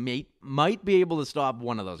 Jackson might be able to stop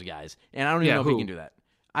one of those guys, and I don't even know if he who? can do that.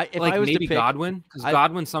 If like I was maybe to pick, Godwin, because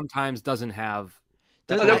Godwin sometimes doesn't have.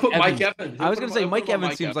 They'll put Mike Evans. I was going to say Mike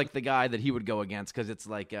Evans seems Evans. like the guy that he would go against because it's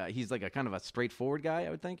like he's like a kind of a straightforward guy. I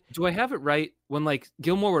would think. Do I have it right when like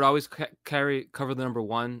Gilmore would always cover the number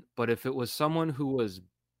 1, but if it was someone who was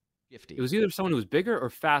 50. It was either someone who was bigger or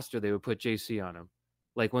faster, they would put JC on him.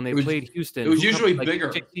 Like when they played Houston, it was usually bigger.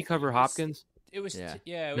 JC cover Hopkins. It was Yeah.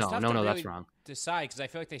 it was tough to no, really that's wrong. decide because I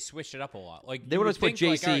feel like they switched it up a lot. Like They you would would always put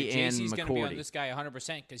think, JC like, all right, and JC's going to be on McCourty. this guy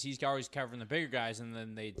 100% because he's always covering the bigger guys, and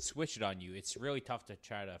then they'd switch it on you. It's really tough to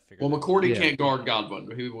try to figure. Well, that McCourty Yeah. can't guard Godwin,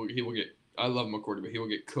 but he will get. I love McCourty, but he will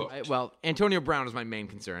get cooked. Antonio Brown is my main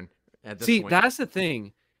concern at this See, point. that's the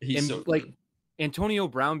thing. He's And so like good. Antonio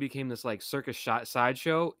Brown became this like circus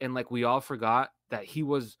sideshow, and like we all forgot that he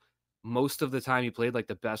was most of the time he played like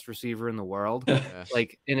the best receiver in the world. Yeah.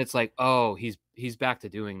 Like, and it's like, oh, he's back to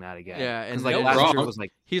doing that again. Yeah, and 'Cause, like no last wrong. year was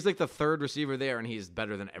like, He's like the third receiver there, and he's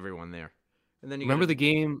better than everyone there. And then you remember the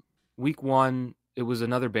game week 1? It was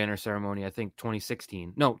another banner ceremony. I think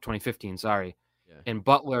 2015. Sorry. Yeah. And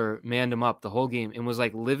Butler manned him up the whole game and was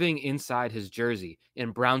like living inside his jersey.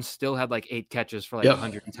 And Brown still had like 8 catches for like Yep.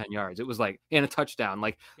 110 yards. It was like, and a touchdown.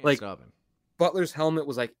 Like Can't stop him. Butler's helmet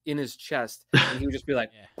was like in his chest, and he would just be like,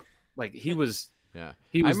 Yeah. like he was. Yeah,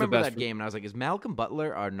 He I was the remember best. that game, and I was like, "Is Malcolm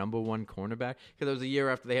Butler our number 1 cornerback?" Because it was a year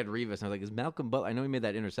after they had Revis, and I was like, "Is Malcolm Butler?" I know he made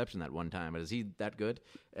that interception that one time, but is he that good?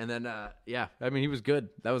 And then, yeah, I mean, he was good.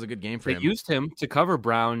 That was a good game for They him. used him to cover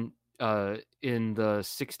Brown in the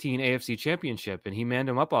 16 AFC Championship, and he manned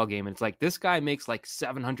him up all game. And it's like this guy makes like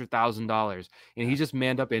 $700,000, and he just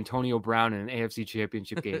manned up Antonio Brown in an AFC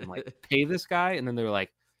Championship game. Like, pay this guy, and then they were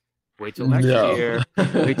like, wait till next No. year.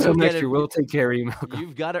 Wait till Get next it. year. We'll take care of you, Malcolm.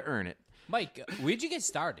 You've got to earn it. Mike, where'd you get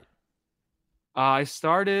started? I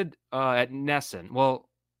started at Nesson. Well,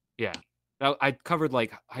 yeah, I covered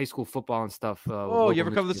like high school football and stuff. with Oh, local you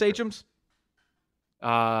ever cover the newspaper.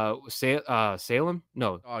 Sachems? Salem?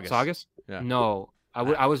 No, Saugus. Yeah. No,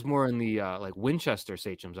 I was more in the like Winchester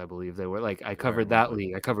Sachems, I believe they were. Like I covered that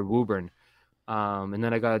league. I covered Woburn, and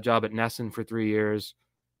then I got a job at Nesson for 3 years.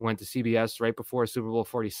 Went to CBS right before Super Bowl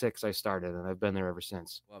 46. I started, and I've been there ever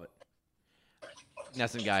since. Love it.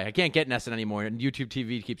 Nesson guy. I can't get Nesson anymore, and YouTube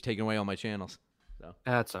TV keeps taking away all my channels.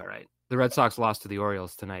 That's all right. The Red Sox lost to the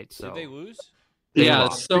Orioles tonight, so Did they lose? Yeah,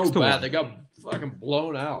 lost it's so 6-1. bad. They got fucking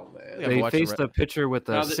blown out, man. Yeah. they watched the faced a pitcher with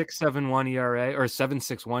a Now they- 6.71 ERA or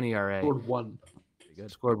 7.61 ERA. Scored one,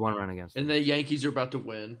 Scored 1 run against. and the Yankees are about to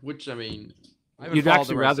win. Which I mean, I haven't You'd followed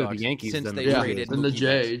actually the Red rather Sox the Yankees since than they the yeah, traded and the Mookie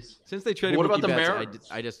Betts. Jays. Since they traded What about Mookie the Betts,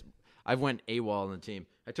 Mariners? I went AWOL on the team.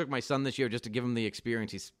 I took my son this year just to give him the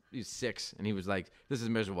experience. He's 6, and he was like, "This is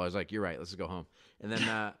miserable." I was like, "You're right. Let's just go home." And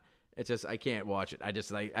then it's just I can't watch it.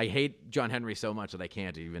 I hate John Henry so much that I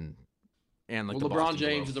can't even. And like Well, the LeBron Boston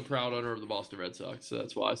James Globe. is a proud owner of the Boston Red Sox, so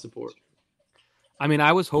that's why I support. I mean,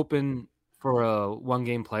 I was hoping for a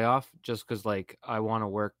 1-game playoff just because, like, I want to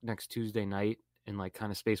work next Tuesday night and, like,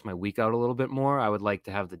 kind of space my week out a little bit more. I would like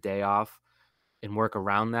to have the day off and work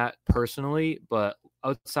around that personally. But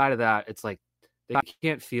outside of that, it's like they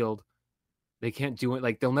can't field. They can't do it.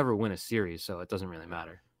 Like, they'll never win a series, so it doesn't really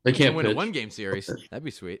matter. They They can't win a pitch. 1-game series. That'd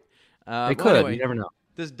be sweet. They Well, could. anyway, You never know.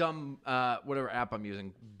 this dumb whatever app I'm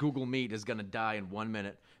using, Google Meet, is gonna die in 1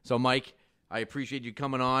 minute. So Mike, I appreciate you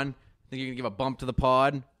coming on. I think you're gonna give a bump to the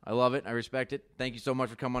pod. I love it. I respect it. Thank you so much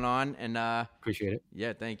for coming on. And Appreciate it.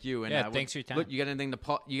 yeah, thank you. And Yeah, thanks for your time. Look, you got anything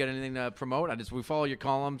to promote? We follow your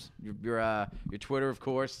columns, your Twitter, of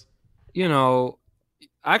course. You know,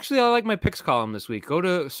 actually, I like my picks column this week. Go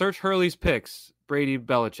to search Hurley's picks, Brady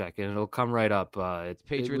Belichick, and it'll come right up.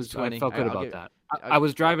 Patriots 20. I felt good I'll about get- that. I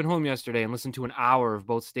was driving home yesterday and listened to an hour of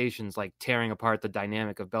both stations like tearing apart the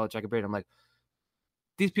dynamic of Belichick and Brady. I'm like,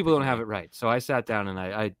 these people don't have it right. So I sat down and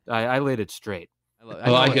I laid it straight. I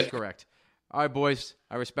know like it's it. correct. All right, boys.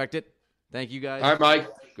 I respect it. Thank you guys. All right, Mike.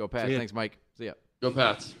 Go Pats. See ya. Thanks, Mike. See ya. Go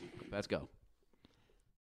Pats. Let's go.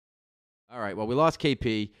 All right. Well, we lost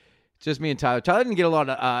KP. It's just me and Tyler. Tyler didn't get a lot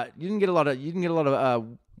of. You didn't get a lot of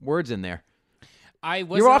words in there. I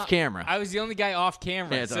was You're off camera. I was the only guy off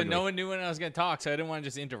camera, Yeah, it's so ugly. no one knew when I was going to talk. So I didn't want to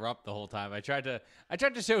just interrupt the whole time. I tried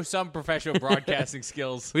to show some professional broadcasting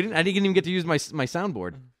skills. I didn't even get to use my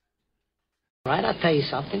soundboard. Right, I'll tell you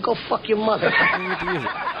something. Go fuck your mother. I didn't get to use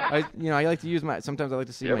it. I like to use my. Sometimes I like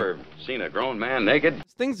to see. You ever seen a grown man naked? There's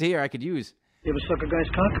things here I could use. You ever suck a guy's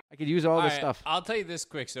cock? I could use all All this right, stuff. I'll tell you this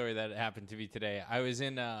quick story that happened to me today. I was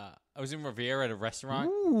in Revere at a restaurant.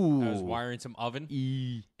 Ooh. I was wiring some oven.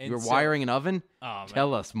 And You're so- wiring an oven? Oh, man.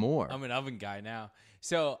 Tell us more. I'm an oven guy now.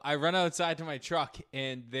 So I run outside to my truck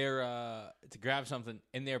and they're to grab something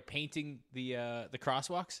and they're painting the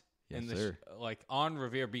crosswalks Yes, in the sir. like on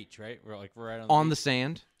Revere Beach, right? We're right On the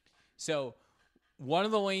sand. So one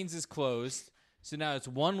of the lanes is closed. So now it's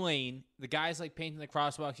one lane. The guy's like painting the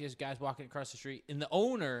crosswalks. He has guys walking across the street. And the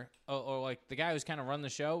owner, or like the guy who's kind of run the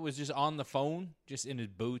show, was just on the phone, just in his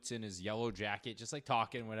boots and his yellow jacket, just like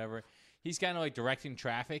talking, whatever. He's kind of like directing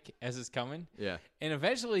traffic as it's coming. Yeah. And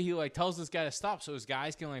eventually he like tells this guy to stop so his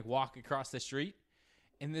guys can like walk across the street.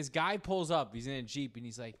 And this guy pulls up. He's in a Jeep and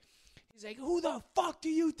he's like, who the fuck do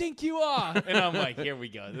you think you are? And I'm like, here we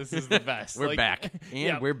go. This is the best. We're like, back.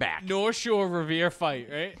 And we're back. North Shore Revere fight,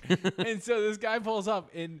 right? And so this guy pulls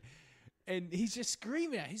up and he's just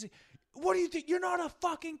screaming at him. He's like, what do you think? You're not a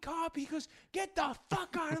fucking cop. He goes, get the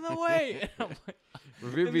fuck out of the way. And I'm like,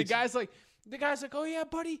 and the guy's like, oh yeah,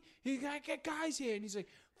 buddy, you gotta get guys here. And he's like,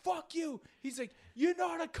 fuck you. He's like, you're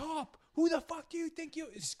not a cop. Who the fuck do you think you?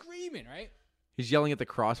 Screaming, right? He's yelling at the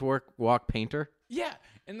crosswalk painter. Yeah,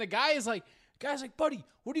 and the guy's like, buddy,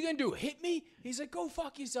 what are you gonna do? Hit me? He's like, go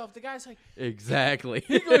fuck yourself. The guy's like, exactly.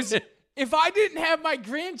 He goes, if I didn't have my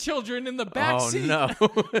grandchildren in the back seat, no.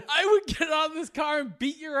 I would get out of this car and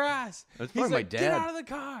beat your ass. That's He's probably like, my dad. Get out of the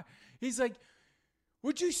car. He's like,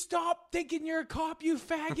 would you stop thinking you're a cop, you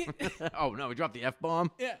faggot? Oh no, we dropped the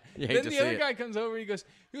F-bomb. Yeah. You hate Then to the see other it. guy comes over. He goes,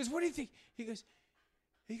 what do you think? He goes,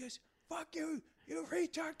 fuck you. You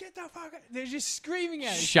retard, get the fuck out. They're just screaming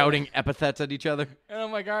at each Shouting epithets at each other. And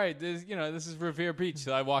I'm like, all right, this is Revere Beach.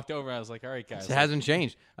 So I walked over and I was like, all right, guys. It hasn't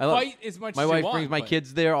changed. Fight as much my as wife you want, brings my but-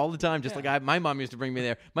 kids there all the time, just like my mom used to bring me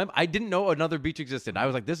there. I didn't know another beach existed. I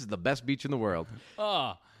was like, this is the best beach in the world.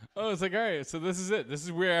 I was like, all right, so this is it. This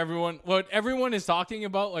is where what everyone is talking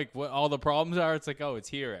about, like what all the problems are. It's like, oh, it's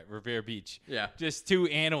here at Revere Beach. Yeah. Just two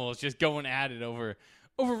animals just going at it over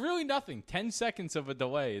really nothing. 10 seconds of a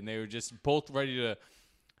delay, and they were just both ready to.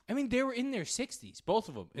 I mean, they were in their 60s, both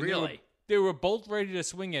of them. And Really? They were both ready to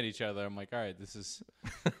swing at each other. I'm like, all right, this is.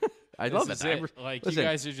 I love it. Like, Listen, you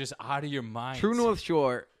guys are just out of your minds. True North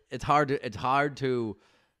Shore. It's hard to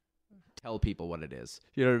tell people what it is.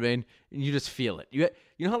 You know what I mean? And you just feel it. You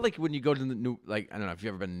know how like when you go to the I don't know if you've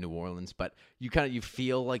ever been to New Orleans, but you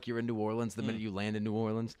feel like you're in New Orleans the minute you land in New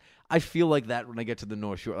Orleans. I feel like that when I get to the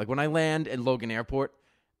North Shore. Like when I land in Logan Airport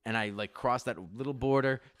and I like cross that little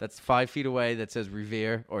border that's 5 feet away that says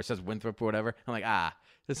Revere or it says Winthrop or whatever. I'm like,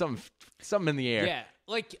 there's something in the air. Yeah,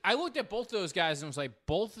 like I looked at both of those guys and was like,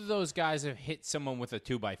 both of those guys have hit someone with a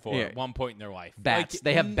 2x4 at one point in their life. Bats. Like,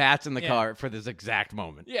 they have bats in the car for this exact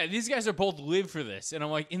moment. Yeah, these guys are both live for this, and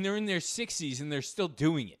I'm like, and they're in their 60s and they're still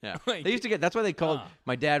doing it. Yeah, Like, they used to get. That's why they called.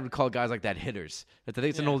 My dad would call guys like that hitters. I think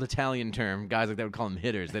it's an old Italian term. Guys like that would call them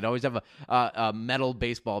hitters. They'd always have a metal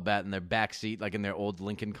baseball bat in their back seat, like in their old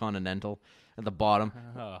Lincoln Continental at the bottom.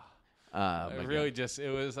 it really just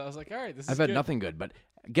it was. I was like, all right, this is. I've had good. nothing good, but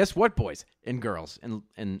guess what, boys and girls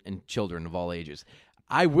and children of all ages.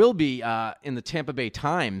 I will be in the Tampa Bay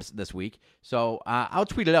Times this week, so I'll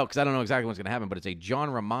tweet it out because I don't know exactly what's going to happen, but it's a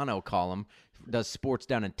John Romano column, does sports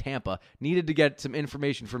down in Tampa. Needed to get some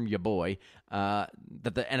information from your boy that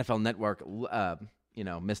the NFL Network,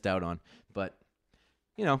 missed out on. But,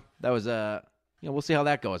 that was, we'll see how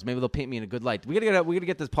that goes. Maybe they'll paint me in a good light. We gotta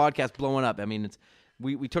get this podcast blowing up. I mean,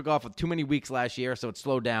 we took off with too many weeks last year, so it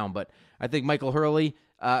slowed down. But I think Michael Hurley,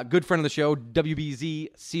 good friend of the show,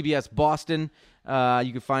 WBZ, CBS Boston.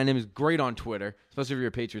 You can find him. He's great on Twitter, especially if you're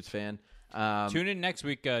a Patriots fan. Tune in next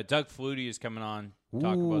week. Doug Flutie is coming on.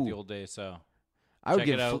 Talk about the old days. So I would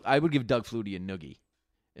check it out. I would give Doug Flutie a noogie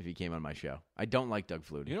if he came on my show. I don't like Doug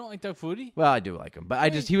Flutie. You don't like Doug Flutie? Well, I do like him,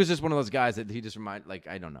 but he was just one of those guys that he just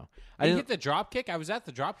I don't know. Did he hit the drop kick? I was at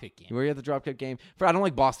the drop kick game. Were you at the drop kick game? I don't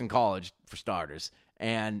like Boston College for starters,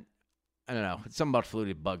 and I don't know. Something about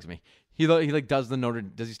Flutie bugs me. He does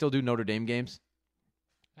does he still do Notre Dame games?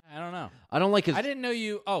 I don't know. I don't like his. I didn't know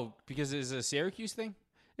you. Oh, because it's a Syracuse thing.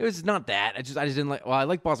 It was not that. I just didn't like. Well, I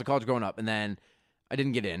liked Boston College growing up, and then I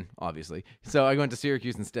didn't get in, obviously. So I went to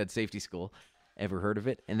Syracuse instead, safety school. Ever heard of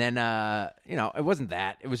it? And then it wasn't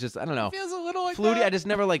that. It was just I don't know. It feels a little like Flutie. that. I just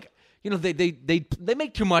never they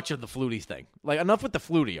make too much of the Flutie thing. Like enough with the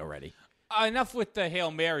Flutie already. Enough with the Hail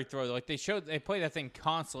Mary throw. Like they play that thing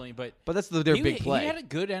constantly, but that's their big play. He had a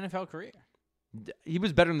good NFL career. He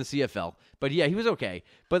was better in the CFL, but yeah, he was okay.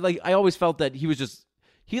 But I always felt that he was just.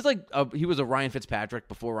 He's he was a Ryan Fitzpatrick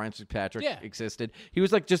before Ryan Fitzpatrick existed. He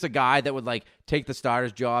was just a guy that would take the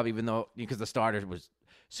starter's job, even though because the starter was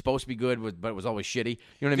supposed to be good, but it was always shitty. You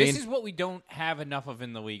know what I mean? This is what we don't have enough of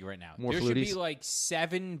in the league right now. More there Fluties? Should be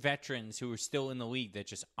 7 veterans who are still in the league that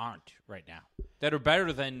just aren't right now. That are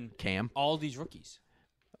better than Cam. All these rookies.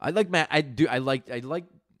 I like Matt. I like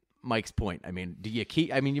Mike's point. I mean, do you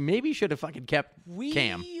keep? I mean, you maybe should have fucking kept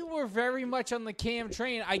Cam. We were very much on the Cam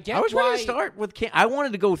train. I get I was why. ready to start with Cam. I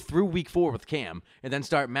wanted to go through week 4 with Cam and then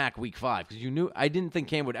start Mac week 5 because I didn't think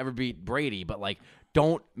Cam would ever beat Brady, but like,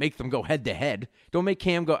 don't make them go head to head. Don't make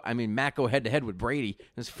Mac go head to head with Brady in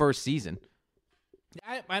his first season.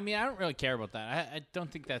 I mean, I don't really care about that. I don't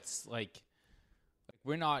think that's like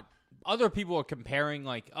we're not. Other people are comparing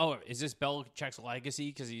like, oh, is this Belichick's legacy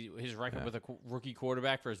because his record with a rookie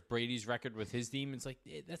quarterback versus Brady's record with his team? It's like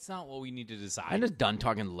that's not what we need to decide. I'm just done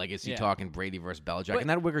talking legacy talk and Brady versus Belichick. And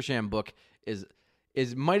that Wickersham book is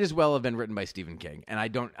might as well have been written by Stephen King. And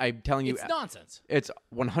I'm telling you, it's nonsense. It's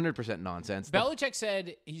 100% nonsense. Belichick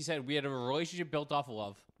said we had a relationship built off of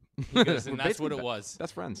love. Because, and that's what it was.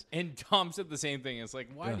 Best friends. And Tom said the same thing. It's like,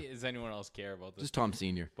 why does anyone else care about this? Just Tom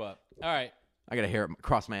Sr. But all right. I got a hair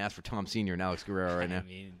across my ass for Tom Sr. and Alex Guerrero right now. I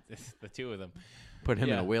mean, the two of them. Put him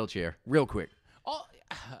in a wheelchair real quick. Oh,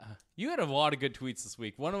 you had a lot of good tweets this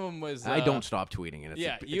week. One of them was... I don't stop tweeting it.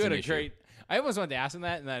 You had a great... I almost wanted to ask him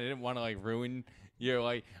that, and I didn't want to ruin your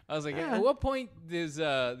I was like, at what point does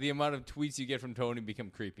the amount of tweets you get from Tony become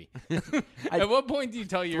creepy? At what point do you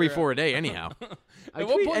tell your... 3-4 a day, anyhow. At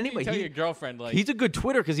what point do you tell your girlfriend, he's a good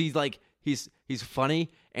Twitter because he's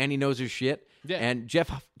funny and he knows his shit. Yeah. And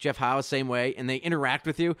Jeff Howe, same way, and they interact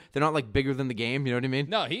with you. They're not bigger than the game. You know what I mean?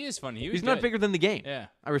 No, he is funny. He's not bigger than the game. Yeah,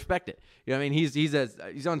 I respect it. You know what I mean? He's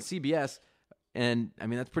on CBS, and I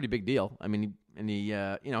mean that's a pretty big deal. I mean,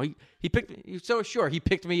 he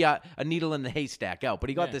picked me a needle in the haystack out,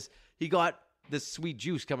 but he got this sweet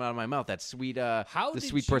juice coming out of my mouth. That sweet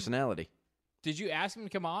sweet personality. Did you ask him to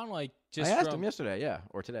come on? I asked him yesterday,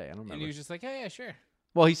 or today. I don't remember. And he was just like, "Oh yeah, sure."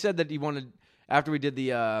 Well, he said that he wanted after we did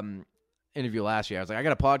the interview last year. I was like, I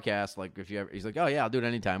got a podcast. Like, if you ever, he's like, oh yeah, I'll do it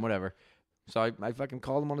anytime, whatever. So I fucking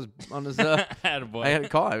called him on his. I had to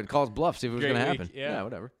call. I would call his bluff, see if it was going to happen. Yeah,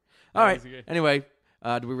 whatever. All right. Anyway,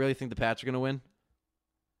 do we really think the Pats are going to win?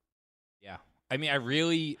 Yeah, I mean, I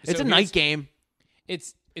really. It's a night game.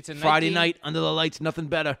 It's a Friday night under the lights, nothing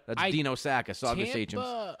better. That's Dino Saka, Saugus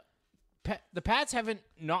Achems. The Pats haven't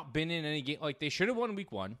not been in any game. Like they should have won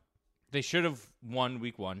week 1. They should have won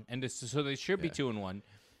week 1, and so they should be 2-1.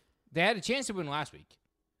 They had a chance to win last week.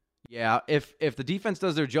 Yeah, if the defense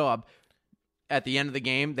does their job at the end of the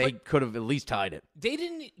game, they could have at least tied it. They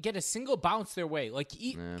didn't get a single bounce their way.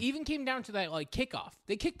 Even came down to that kickoff.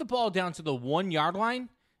 They kicked the ball down to the 1-yard line.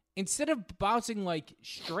 Instead of bouncing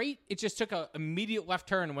straight, it just took an immediate left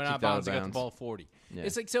turn and went out of bounds and got the ball at 40. Yeah.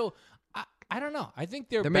 It's so. I don't know. I think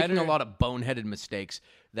they're making a lot of boneheaded mistakes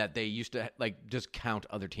that they used to just count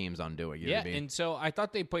other teams on doing. You know what I mean? And so I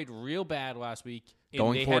thought they played real bad last week.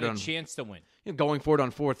 And they had a chance to win. Going forward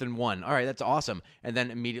on 4th and 1. All right, that's awesome. And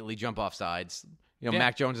then immediately jump off sides.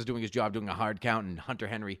 Mac Jones is doing his job, doing a hard count, and Hunter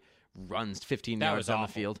Henry runs 15 yards down the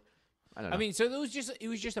field. I don't know. I mean, so it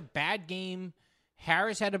was just a bad game.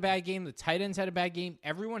 Harris had a bad game. The tight ends had a bad game.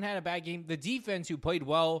 Everyone had a bad game. The defense, who played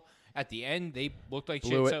well at the end, they looked like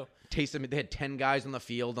shit. So they had 10 guys on the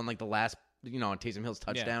field on the last, on Taysom Hill's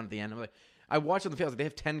touchdown at the end. I'm like, I watched on the field. They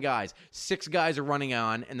have 10 guys. 6 guys are running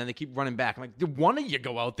on, and then they keep running back. I'm like, did one of you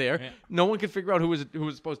go out there? Yeah. No one could figure out who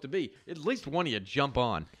was supposed to be. At least one of you jump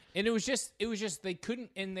on. And it was just they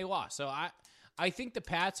couldn't, and they lost. So I think the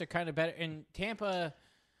Pats are kind of better. And Tampa,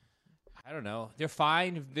 I don't know. They're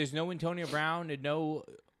fine. There's no Antonio Brown and no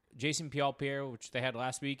Jason Pierre-Paul, which they had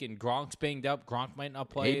last week, and Gronk's banged up. Gronk might not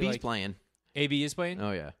play. AB's playing. AB is playing?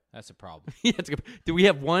 Oh, yeah. That's a problem. Yeah, it's good. Do we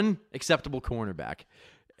have one acceptable cornerback?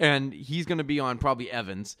 And he's going to be on probably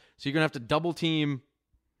Evans. So you're going to have to double team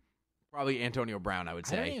probably Antonio Brown, I would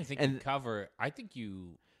say. I don't even think you cover. I think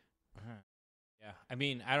you. Yeah. I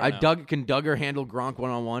mean, I don't know. Can Duggar handle Gronk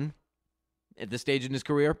one-on-one at this stage in his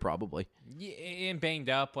career? Probably. Yeah, and banged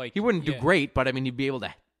up. He wouldn't do great, but I mean, he'd be able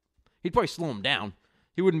to. He'd probably slow him down.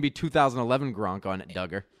 He wouldn't be 2011 Gronk on it,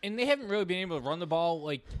 Duggar. And they haven't really been able to run the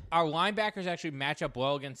ball. Our linebackers actually match up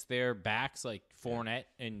well against their backs. Fournette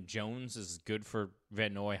and Jones is good for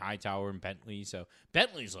Van Noy, Hightower, and Bentley. So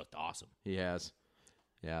Bentley's looked awesome. He has.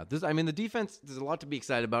 Yeah. The defense, there's a lot to be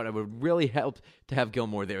excited about. It would really help to have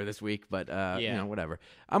Gilmore there this week, but, whatever.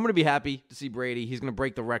 I'm going to be happy to see Brady. He's going to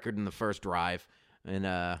break the record in the first drive. And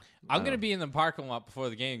I'm going to be in the parking lot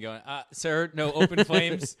before the game going, sir, no open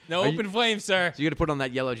flames. No open flames, sir. So you got to put on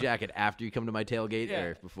that yellow jacket after you come to my tailgate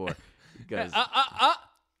or before? Because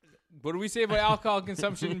what do we say about alcohol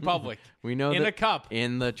consumption in public? We know in a cup.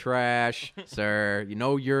 In the trash, sir.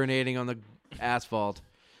 Urinating on the asphalt.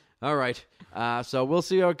 All right. So we'll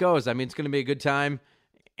see how it goes. I mean, it's going to be a good time.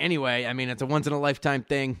 Anyway, I mean, it's a once-in-a-lifetime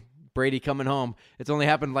thing. Brady coming home. It's only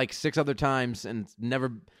happened 6 other times and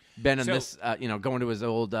never been in this, going to his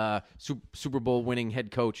old Super Bowl winning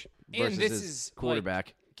head coach versus his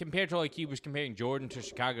quarterback. compared to like he was comparing Jordan to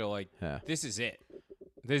Chicago, like this is it.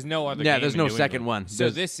 There's no other. Yeah, game there's in no New second England. one. So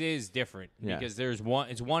this is different because there's one.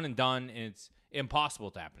 It's one and done, and it's impossible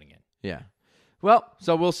to happen again. Yeah. Well,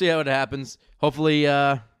 so we'll see how it happens. Hopefully,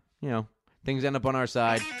 things end up on our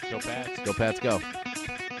side. Go Pats. Go Pats, go.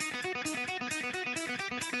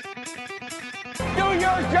 Do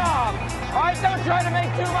your job. All right, don't try to make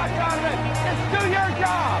too much out of it. Just do your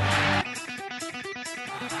job.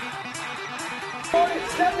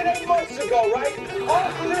 7-8 months ago, right?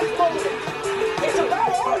 All for this moment. It's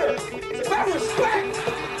about honor. It's about respect.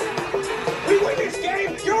 We win this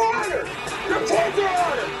game, you're honored. Your kids are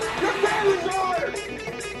honored. Your families are honored.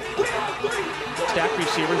 We are three. Stacked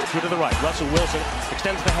receivers, two to the right. Russell Wilson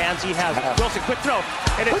extends the hands he has. Wilson, quick throw.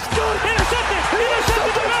 And it's intercepted.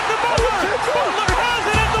 Intercepted to Malcolm Butler. Butler has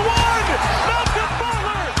it at the one. Malcolm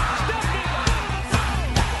Butler stepping.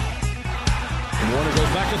 And Warner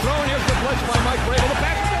goes back to throw, and here's the blitz by Mike Vrabel. The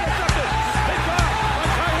pass is intercepted. They got it by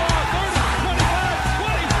Taiwan. 30, 25,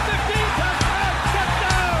 20, 15,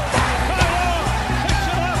 touchdown. Taiwan picks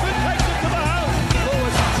it up and takes it to the house.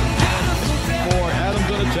 For Adam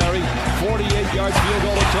Vinatieri, 48-yard field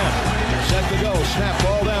goal attempt. Set to go. Snap,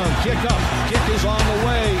 ball down. Kick up. Kick is on the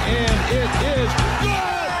way, and it is good.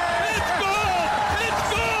 It's good. It's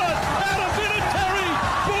good. Adam Vinatieri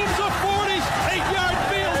booms a 48-yard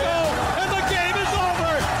field goal, and the game is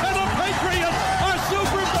over. And the Patriots are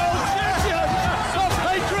Super Bowl champions. The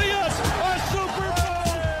Patriots are Super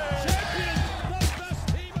Bowl champions. The best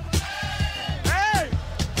team in the Hey!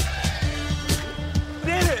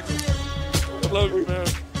 Did it. I love you, man.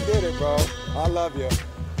 Did it, bro. I love you.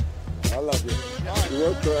 I love you. You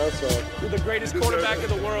worked your ass off. You're the greatest quarterback in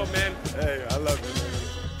the world, man. Hey, I love you, man.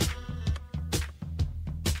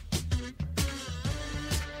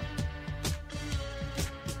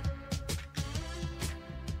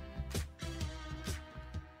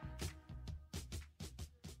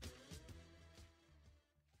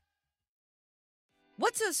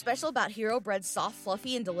 What's so special about Hero Bread's soft,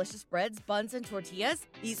 fluffy, and delicious breads, buns, and tortillas?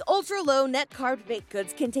 These ultra-low net-carb baked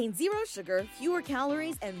goods contain zero sugar, fewer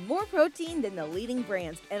calories, and more protein than the leading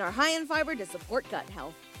brands, and are high in fiber to support gut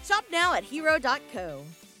health. Shop now at Hero.co.